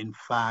 in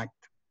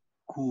fact,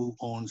 who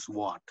owns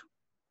what.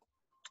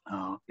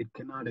 It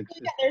cannot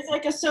exist. Yeah, there's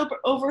like a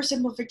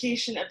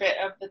oversimplification a bit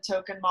of the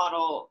token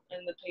model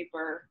in the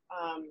paper.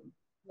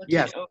 Looking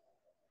Yes. over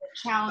the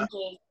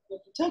challenges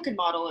with the token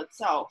model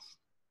itself.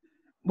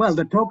 Well,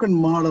 the token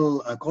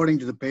model, according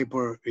to the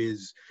paper,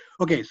 is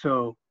okay.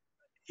 So,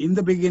 in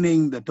the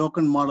beginning, the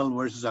token model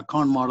versus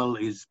account model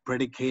is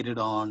predicated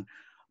on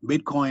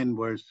Bitcoin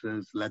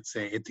versus, let's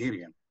say,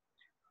 Ethereum.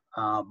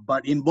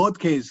 But in both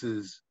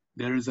cases,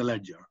 there is a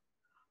ledger,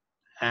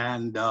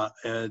 and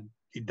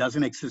it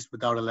doesn't exist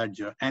without a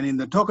ledger. And in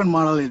the token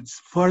model, it's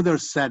further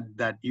said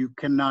that you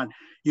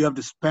have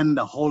to spend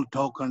the whole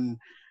token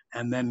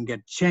and then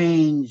get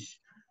change.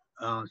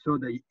 So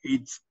that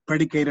it's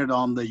predicated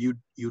on the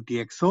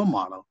UTXO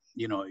model,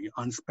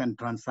 unspent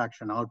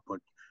transaction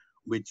output,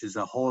 which is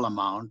a whole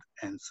amount.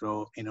 And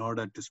so in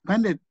order to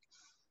spend it,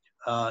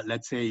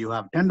 let's say you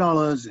have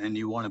 $10 and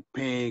you want to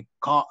pay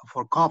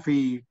for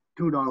coffee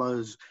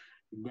 $2,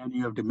 then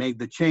you have to make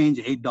the change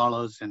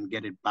 $8 and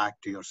get it back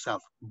to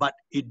yourself. But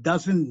it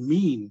doesn't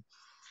mean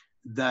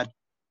that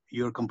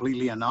you're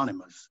completely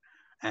anonymous,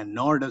 and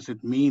nor does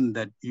it mean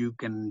that you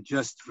can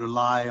just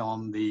rely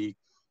on the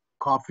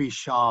coffee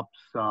shop's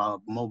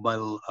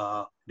mobile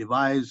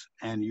device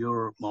and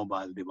your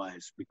mobile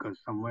device,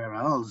 because somewhere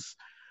else,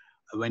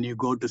 when you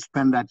go to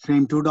spend that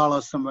same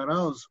 $2 somewhere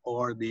else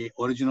or the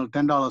original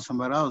 $10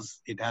 somewhere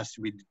else, it has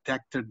to be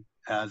detected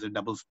as a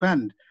double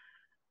spend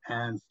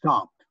and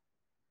stopped.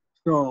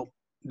 So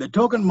the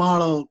token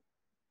model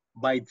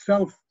by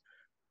itself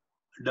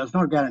does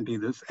not guarantee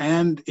this.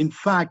 And in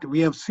fact, we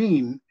have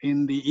seen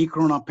in the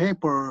eCorona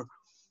paper,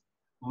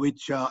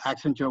 which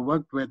Accenture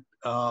worked with,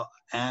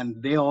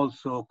 and they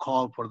also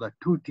call for the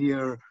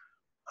two-tier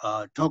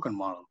token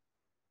model.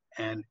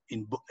 And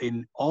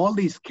in all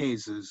these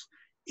cases,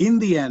 in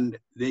the end,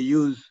 they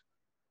use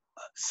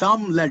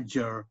some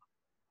ledger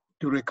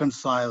to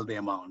reconcile the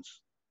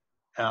amounts.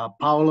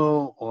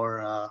 Paolo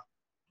or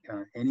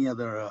any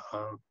other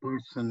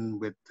person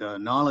with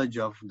knowledge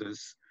of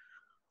this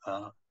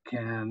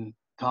can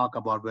talk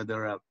about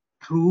whether a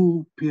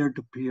true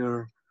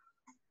peer-to-peer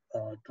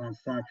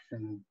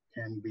transaction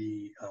can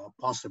be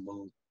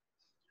possible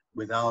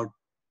without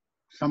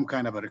some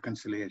kind of a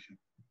reconciliation.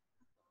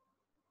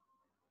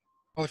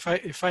 Well,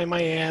 if I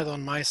may add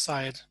on my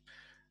side,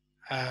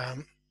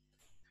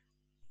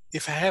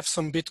 if I have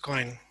some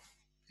Bitcoin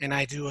and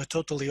I do a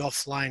totally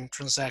offline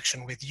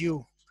transaction with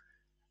you,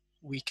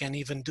 we can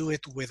even do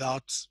it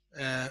without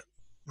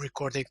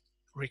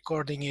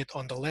recording it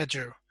on the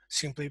ledger,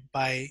 simply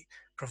by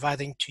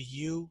providing to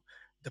you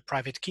the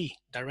private key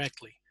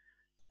directly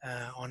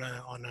on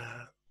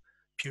a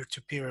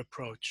peer-to-peer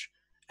approach.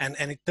 And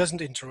it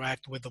doesn't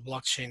interact with the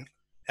blockchain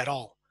at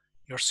all.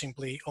 You're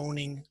simply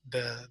owning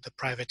the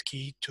private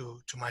key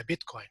to my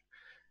Bitcoin.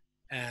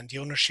 And the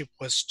ownership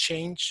was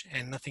changed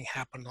and nothing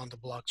happened on the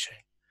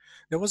blockchain.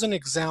 There was an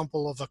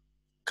example of a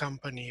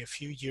company a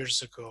few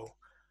years ago,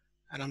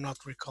 and I'm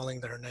not recalling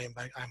their name,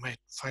 but I might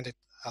find it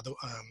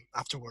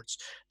afterwards,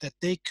 that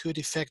they could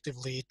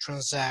effectively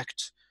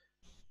transact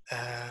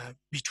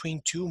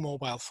between two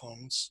mobile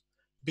phones,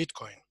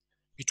 Bitcoin,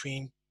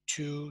 between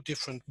two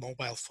different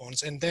mobile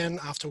phones, and then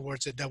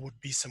afterwards there would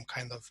be some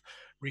kind of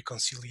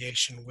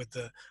reconciliation with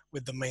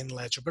the main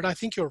ledger. But I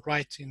think you're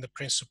right in the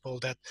principle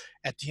that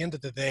at the end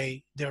of the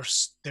day,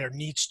 there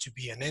needs to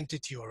be an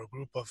entity or a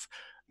group of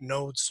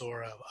nodes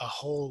or a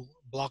whole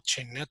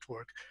blockchain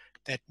network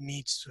that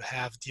needs to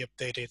have the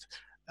updated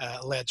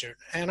ledger.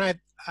 And I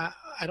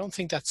don't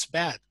think that's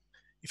bad.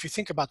 If you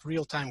think about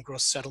real-time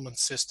gross settlement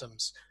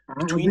systems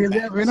between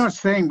banks, we're not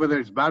saying whether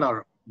it's bad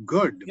or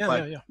good,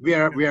 but we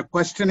are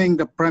questioning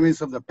the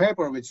premise of the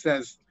paper, which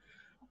says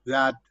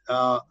that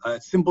a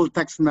simple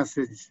text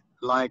message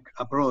like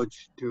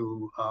approach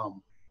to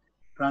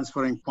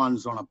transferring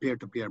funds on a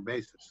peer-to-peer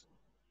basis.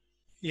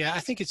 Yeah, I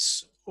think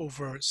it's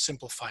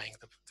oversimplifying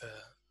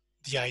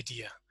the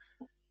idea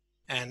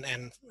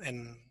and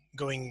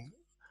going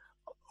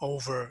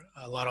over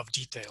a lot of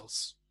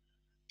details.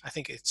 I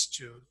think it's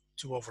too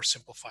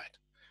oversimplified.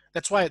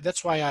 That's why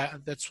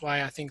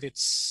I think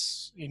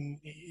it's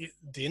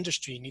the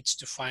industry needs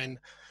to find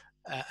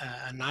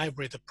an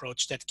hybrid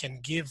approach that can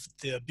give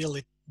the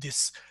ability,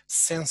 this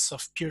sense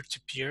of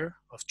peer-to-peer,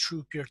 of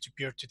true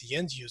peer-to-peer to the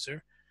end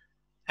user.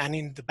 And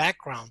in the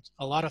background,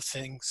 a lot of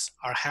things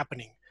are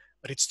happening,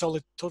 but it's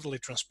totally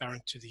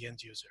transparent to the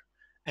end user.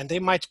 And they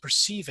might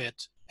perceive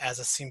it as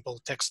a simple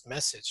text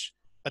message,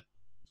 but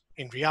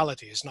in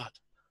reality it's not.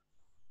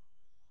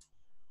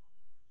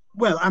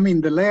 Well, I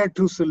mean, the layer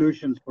 2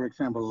 solutions, for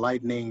example,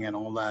 Lightning and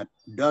all that,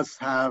 does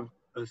have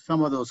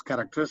some of those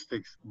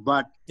characteristics,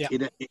 but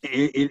it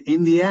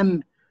in the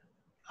end,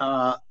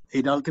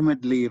 it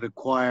ultimately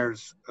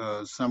requires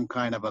some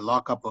kind of a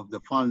lockup of the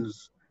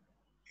funds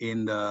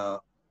in the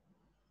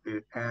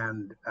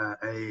and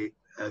a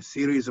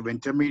series of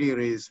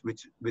intermediaries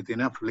with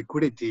enough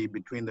liquidity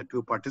between the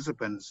two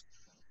participants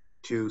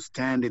to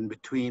stand in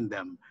between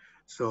them.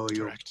 So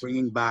you're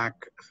bringing back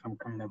some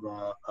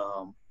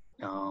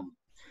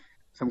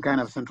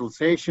kind of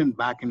centralization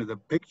back into the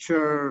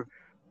picture.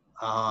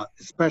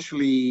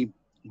 Especially,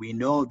 we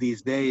know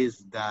these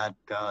days that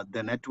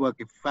the network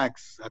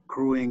effects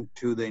accruing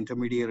to the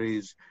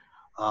intermediaries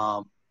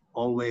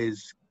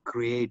always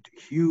create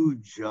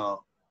huge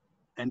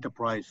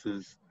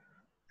enterprises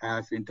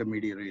as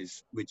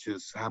intermediaries, which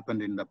has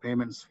happened in the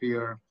payment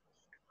sphere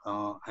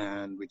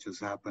and which has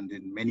happened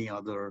in many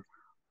other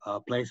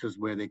places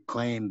where they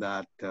claim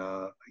that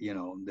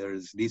there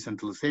is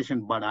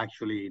decentralization, but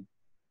actually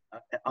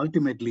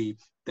ultimately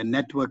the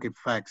network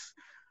effects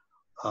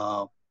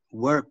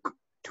work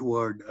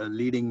toward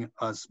leading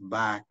us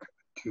back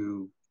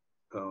to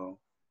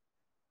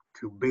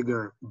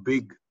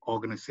big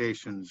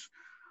organizations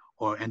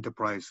or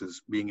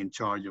enterprises being in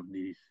charge of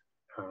these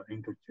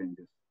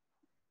interchanges.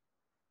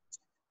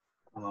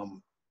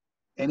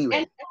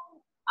 Anyway,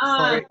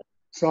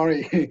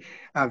 sorry,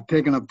 I've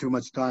taken up too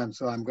much time,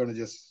 so I'm going to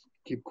just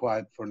keep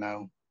quiet for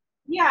now.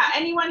 Yeah,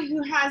 anyone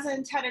who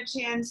hasn't had a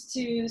chance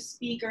to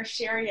speak or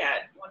share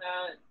yet, want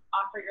to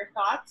offer your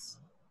thoughts?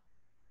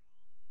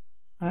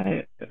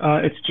 Hi,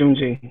 it's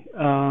Junji.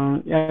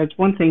 Yeah, it's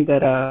one thing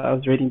that I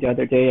was reading the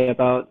other day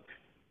about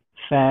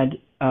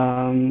Fed.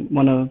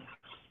 One of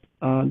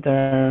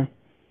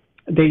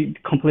they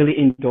completely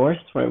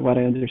endorsed, for what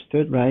I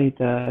understood, right,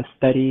 the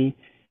study,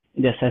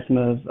 the assessment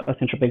of a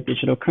central bank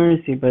digital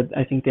currency, but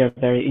I think they're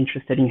very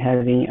interested in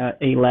having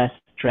a less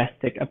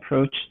drastic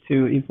approach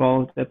to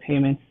evolve the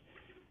payments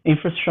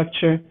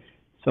infrastructure.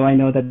 So I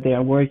know that they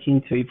are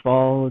working to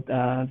evolve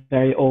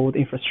very old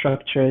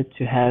infrastructure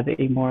to have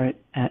a more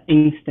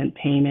instant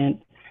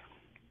payment.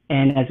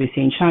 And as we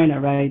see in China,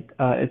 right,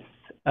 it's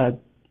a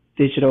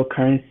digital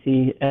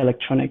currency,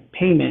 electronic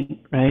payment,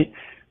 right?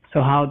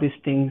 So how these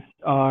things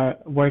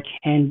work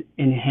hand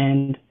in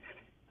hand,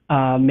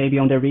 maybe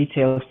on the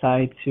retail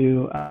side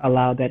to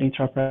allow that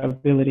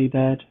interoperability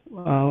that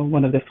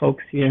one of the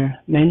folks here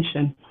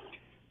mentioned.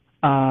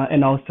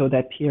 And also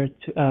that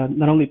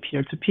not only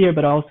peer-to-peer,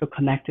 but also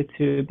connected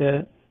to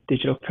the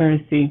digital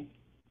currency.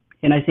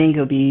 And I think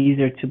it'll be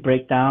easier to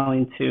break down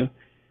into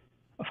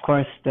of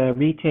course, the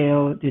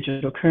retail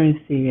digital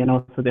currency and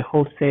also the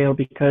wholesale,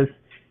 because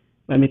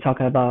when we talk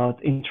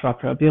about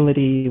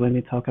interoperability, when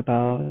we talk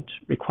about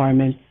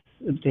requirements,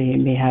 they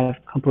may have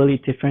completely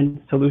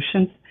different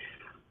solutions.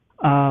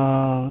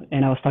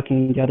 And I was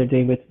talking the other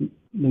day with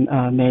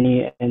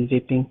Manny and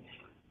Vipin.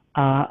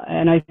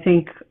 And I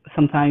think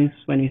sometimes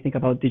when you think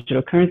about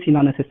digital currency,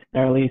 not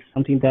necessarily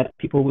something that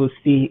people will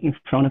see in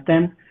front of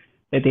them,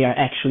 that they are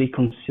actually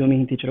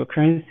consuming digital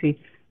currency,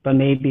 but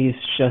maybe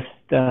it's just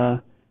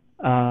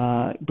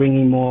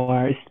bringing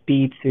more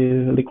speed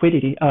to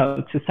liquidity,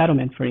 to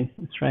settlement, for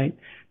instance, right?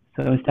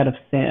 So instead of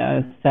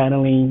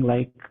settling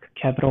like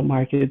capital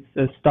markets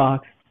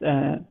stocks,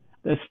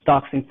 the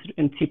stocks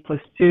in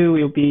T+2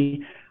 will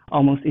be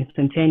almost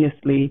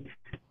instantaneously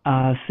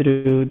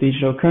through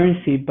digital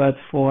currency. But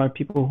for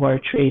people who are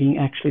trading,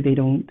 actually they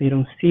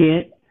don't see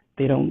it,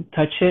 they don't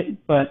touch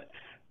it, but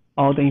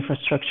all the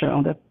infrastructure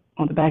on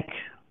the back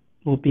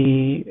will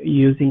be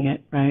using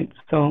it, right?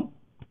 So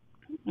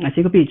I think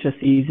it'll be just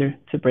easier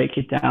to break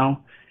it down,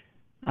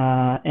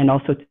 and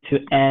also to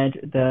add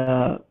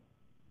the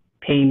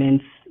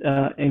payments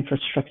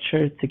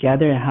infrastructure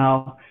together,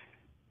 how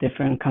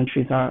different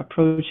countries are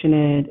approaching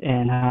it,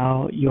 and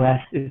how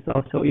US is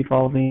also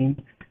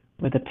evolving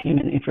with the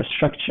payment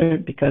infrastructure,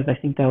 because I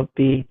think that would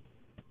be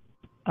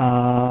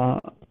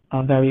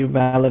very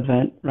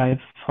relevant, right,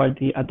 for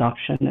the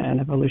adoption and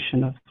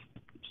evolution of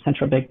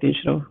central bank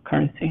digital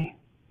currency.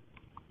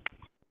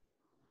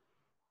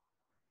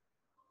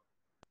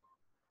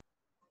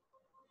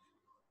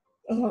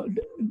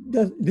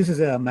 This is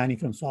Manny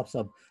from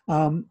SwapSub.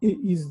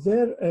 Is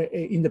there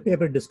in the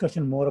paper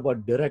discussion more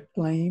about direct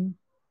claim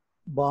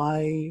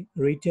by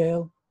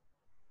retail?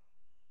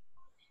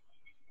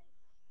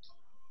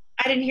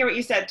 I didn't hear what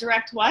you said.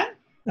 Direct what?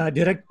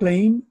 Direct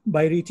claim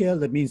by retail.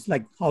 That means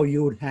like how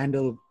you would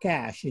handle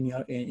cash in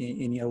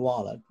your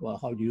wallet. Well,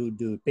 how do you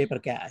do paper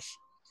cash?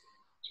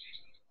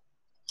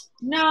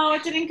 No,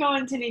 it didn't go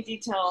into any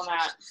detail on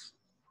that,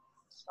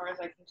 as far as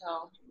I can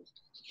tell.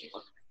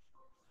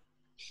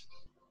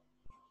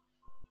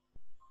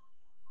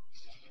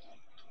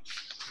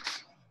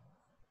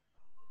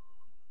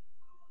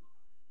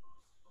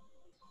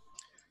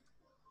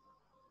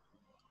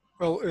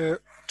 Well,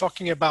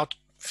 talking about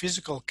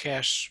physical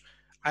cash,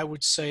 I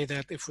would say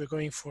that if we're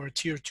going for a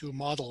tier 2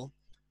 model,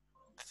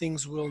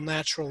 things will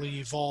naturally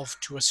evolve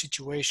to a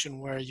situation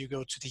where you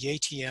go to the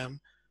ATM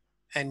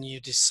and you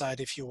decide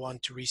if you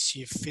want to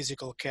receive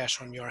physical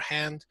cash on your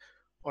hand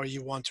or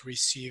you want to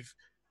receive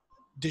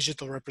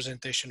digital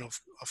representation of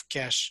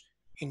cash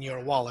in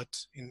your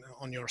wallet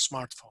on your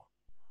smartphone.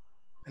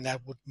 And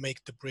that would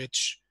make the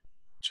bridge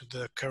to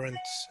the current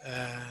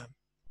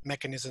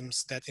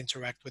mechanisms that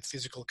interact with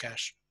physical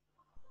cash.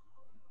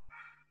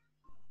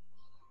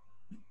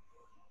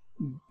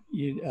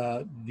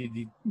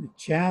 The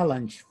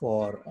challenge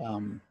for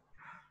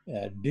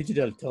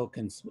digital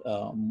tokens,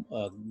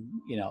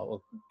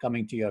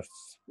 coming to your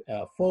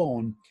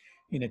phone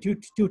in a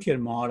two-tier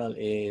model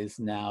is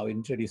now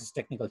introduces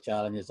technical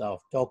challenges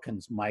of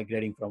tokens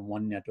migrating from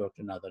one network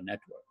to another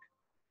network.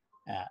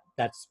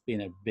 That's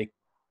been a big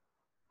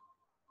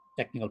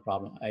technical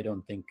problem. I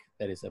don't think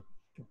there is a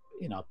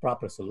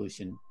proper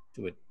solution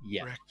to it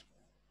yet. Correct.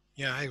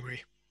 Yeah, I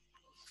agree.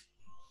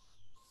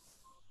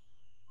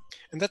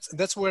 And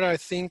that's where I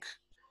think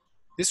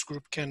this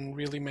group can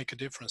really make a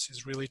difference,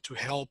 is really to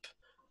help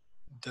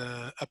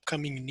the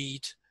upcoming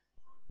need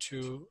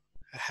to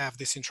have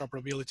this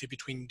interoperability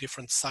between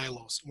different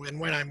silos.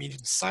 When I mean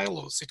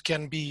silos, it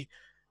can be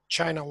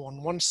China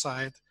on one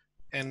side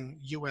and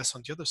US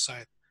on the other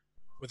side,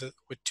 with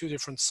two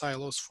different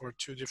silos for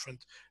two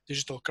different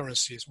digital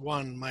currencies.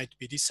 One might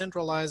be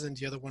decentralized and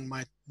the other one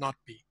might not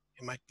be.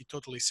 It might be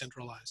totally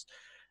centralized,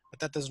 but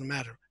that doesn't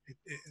matter.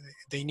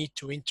 They need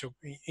to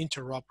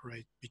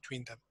interoperate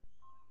between them.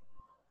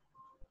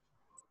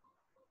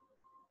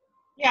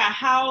 Yeah,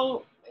 I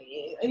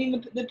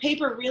mean, the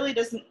paper really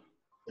doesn't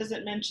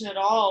mention at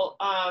all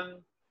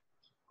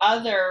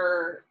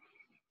other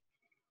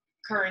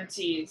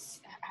currencies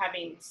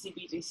having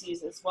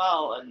CBDCs as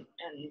well, and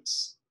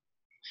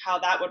how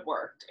that would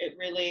work. It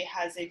really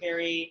has a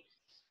very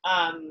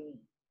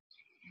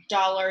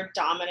dollar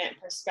dominant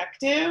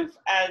perspective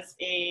as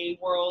a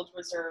world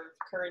reserve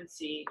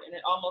currency, and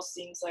it almost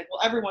seems like,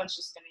 well, everyone's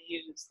just going to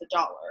use the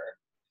dollar.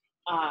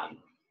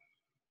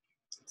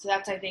 So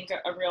that's, I think,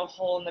 a real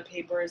hole in the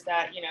paper, is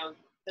that,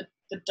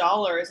 the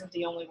dollar isn't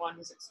the only one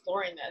who's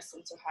exploring this,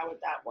 and so how would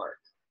that work?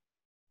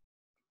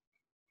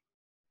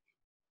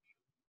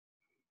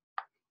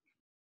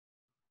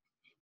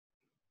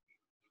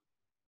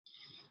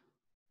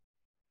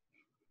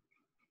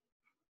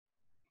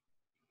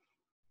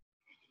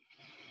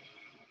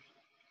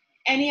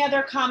 Any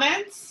other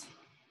comments?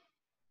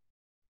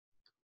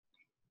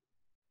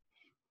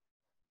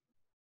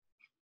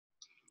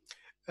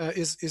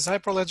 Is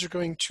Hyperledger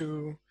going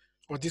to,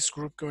 or this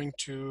group going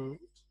to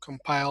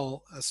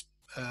compile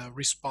a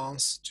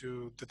response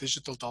to the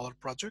digital dollar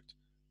project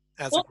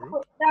as a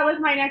group? That was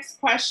my next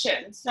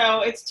question.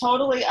 So it's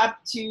totally up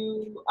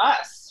to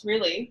us,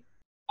 really.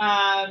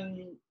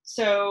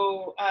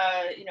 So,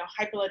 you know,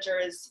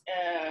 Hyperledger is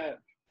a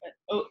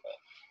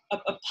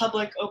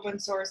public open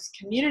source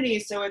community.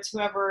 So it's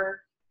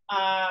whoever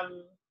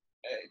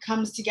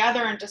comes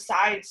together and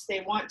decides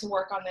they want to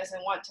work on this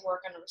and want to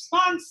work on a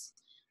response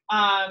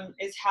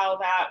is how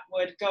that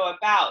would go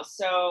about.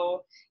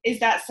 So is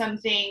that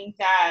something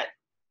that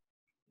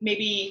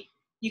maybe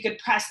you could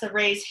press the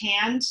raise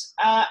hand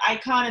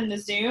icon in the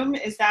Zoom?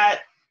 Is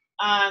that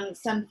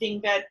something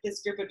that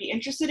this group would be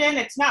interested in?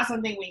 It's not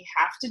something we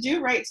have to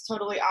do, right? It's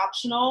totally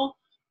optional.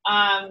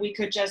 We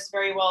could just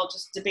very well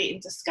just debate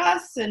and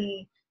discuss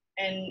and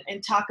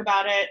talk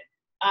about it.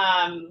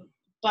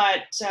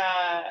 But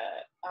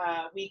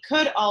we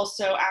could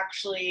also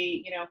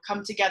actually, you know,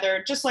 come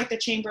together just like the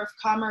Chamber of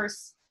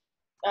Commerce,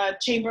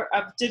 Chamber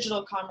of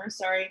Digital Commerce,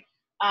 sorry,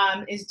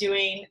 is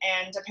doing,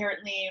 and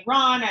apparently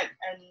Ron and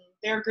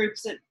their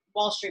groups at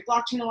Wall Street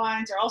Blockchain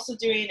Alliance are also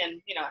doing,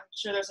 and you know, I'm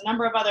sure there's a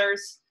number of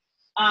others.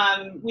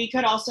 We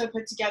could also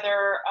put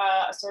together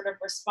a sort of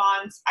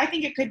response. I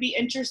think it could be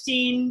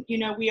interesting. You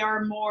know, we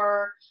are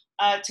more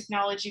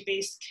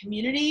technology-based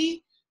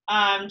community.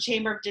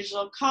 Chamber of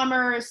Digital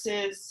Commerce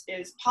is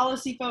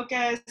policy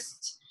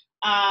focused.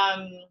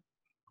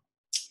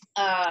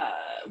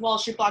 Wall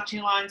Street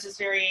Blockchain Alliance is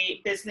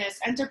very business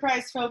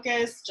enterprise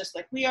focused, just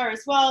like we are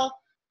as well.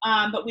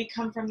 But we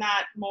come from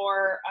that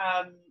more,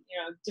 you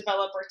know,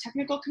 developer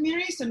technical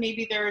community. So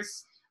maybe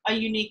there's a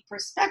unique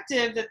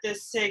perspective that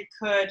this SIG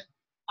could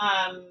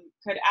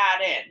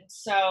add in.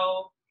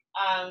 So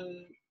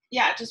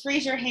yeah, just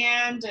raise your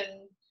hand,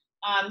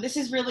 and this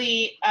is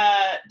really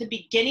the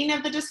beginning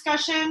of the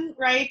discussion,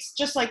 right?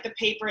 Just like the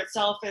paper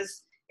itself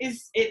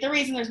the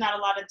reason there's not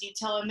a lot of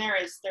detail in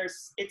there is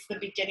it's the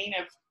beginning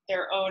of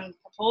their own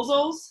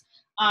proposals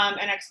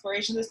and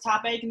exploration of this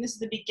topic, and this is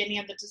the beginning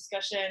of the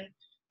discussion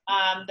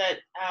that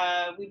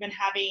we've been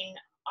having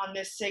on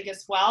this SIG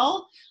as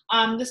well.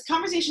 This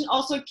conversation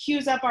also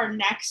cues up our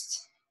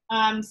next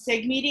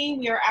SIG meeting.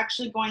 We are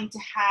actually going to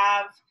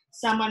have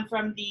someone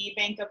from the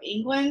Bank of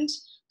England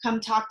come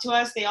talk to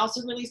us. They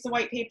also released a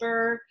white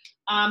paper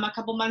a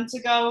couple months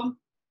ago,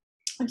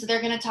 and so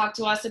they're going to talk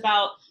to us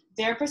about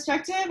their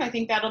perspective. I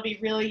think that'll be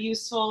really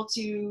useful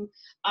to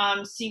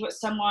see what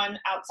someone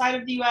outside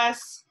of the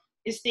US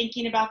is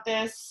thinking about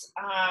this.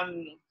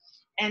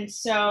 And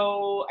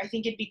so I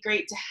think it'd be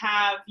great to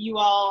have you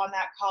all on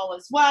that call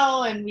as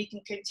well, and we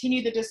can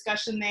continue the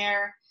discussion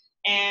there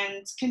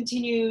and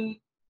continue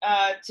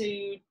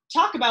to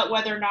talk about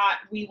whether or not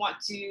we want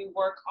to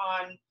work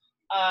on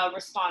a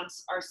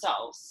response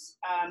ourselves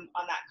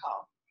on that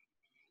call.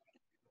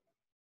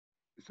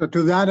 So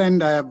to that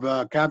end, I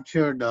have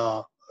captured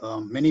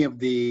many of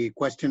the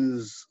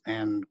questions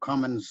and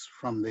comments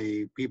from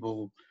the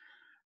people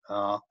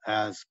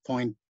as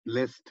point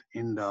list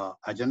in the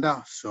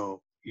agenda.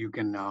 So you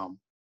can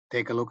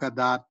take a look at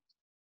that,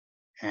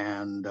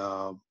 and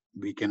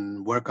we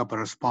can work up a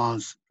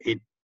response.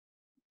 It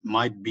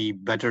might be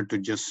better to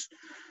just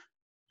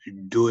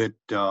do it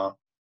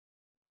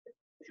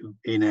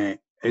in a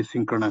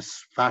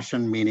asynchronous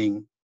fashion,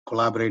 meaning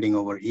collaborating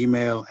over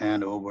email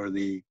and over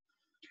the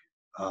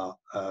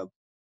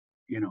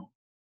you know,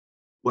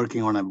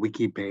 working on a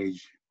wiki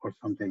page or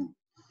something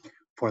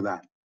for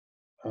that.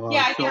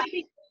 Yeah, I think it'd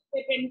be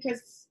good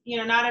because, you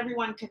know, not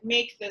everyone could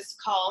make this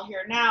call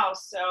here now,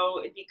 so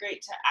it'd be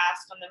great to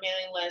ask on the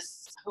mailing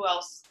list who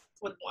else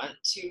would want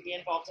to be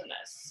involved in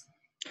this.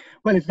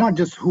 Well, it's not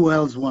just who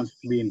else wants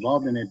to be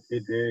involved in it.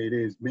 It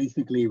is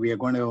basically we are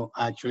going to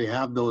actually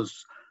have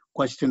those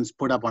questions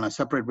put up on a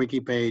separate wiki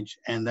page,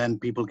 and then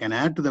people can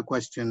add to the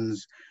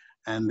questions,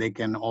 and they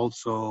can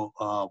also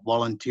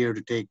volunteer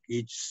to take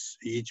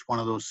each one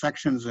of those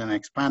sections and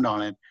expand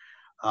on it,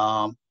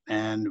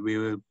 and we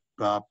will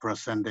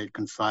present a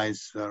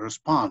concise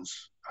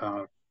response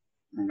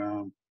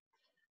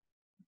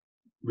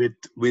with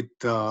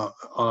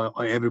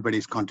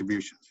everybody's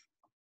contributions.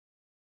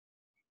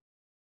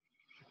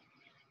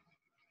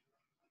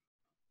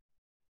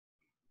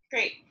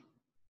 Great.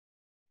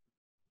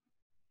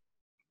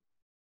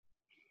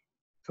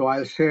 So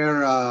I'll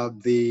share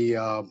the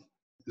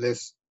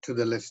list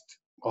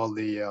all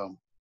the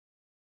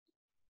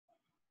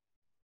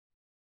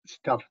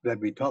stuff that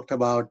we talked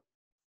about,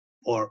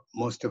 or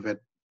most of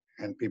it,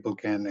 and people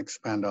can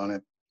expand on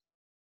it.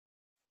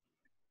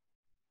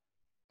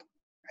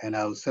 And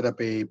I'll set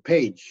up a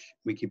page,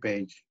 wiki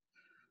page,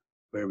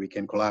 where we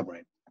can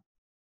collaborate.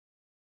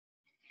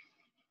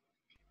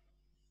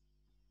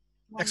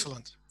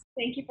 Excellent.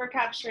 Thank you for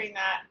capturing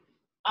that.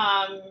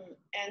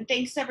 And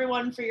thanks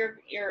everyone for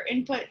your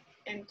input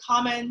and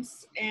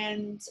comments,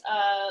 and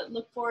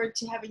look forward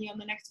to having you on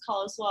the next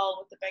call as well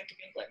with the Bank of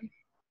England.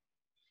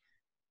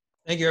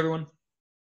 Thank you, everyone.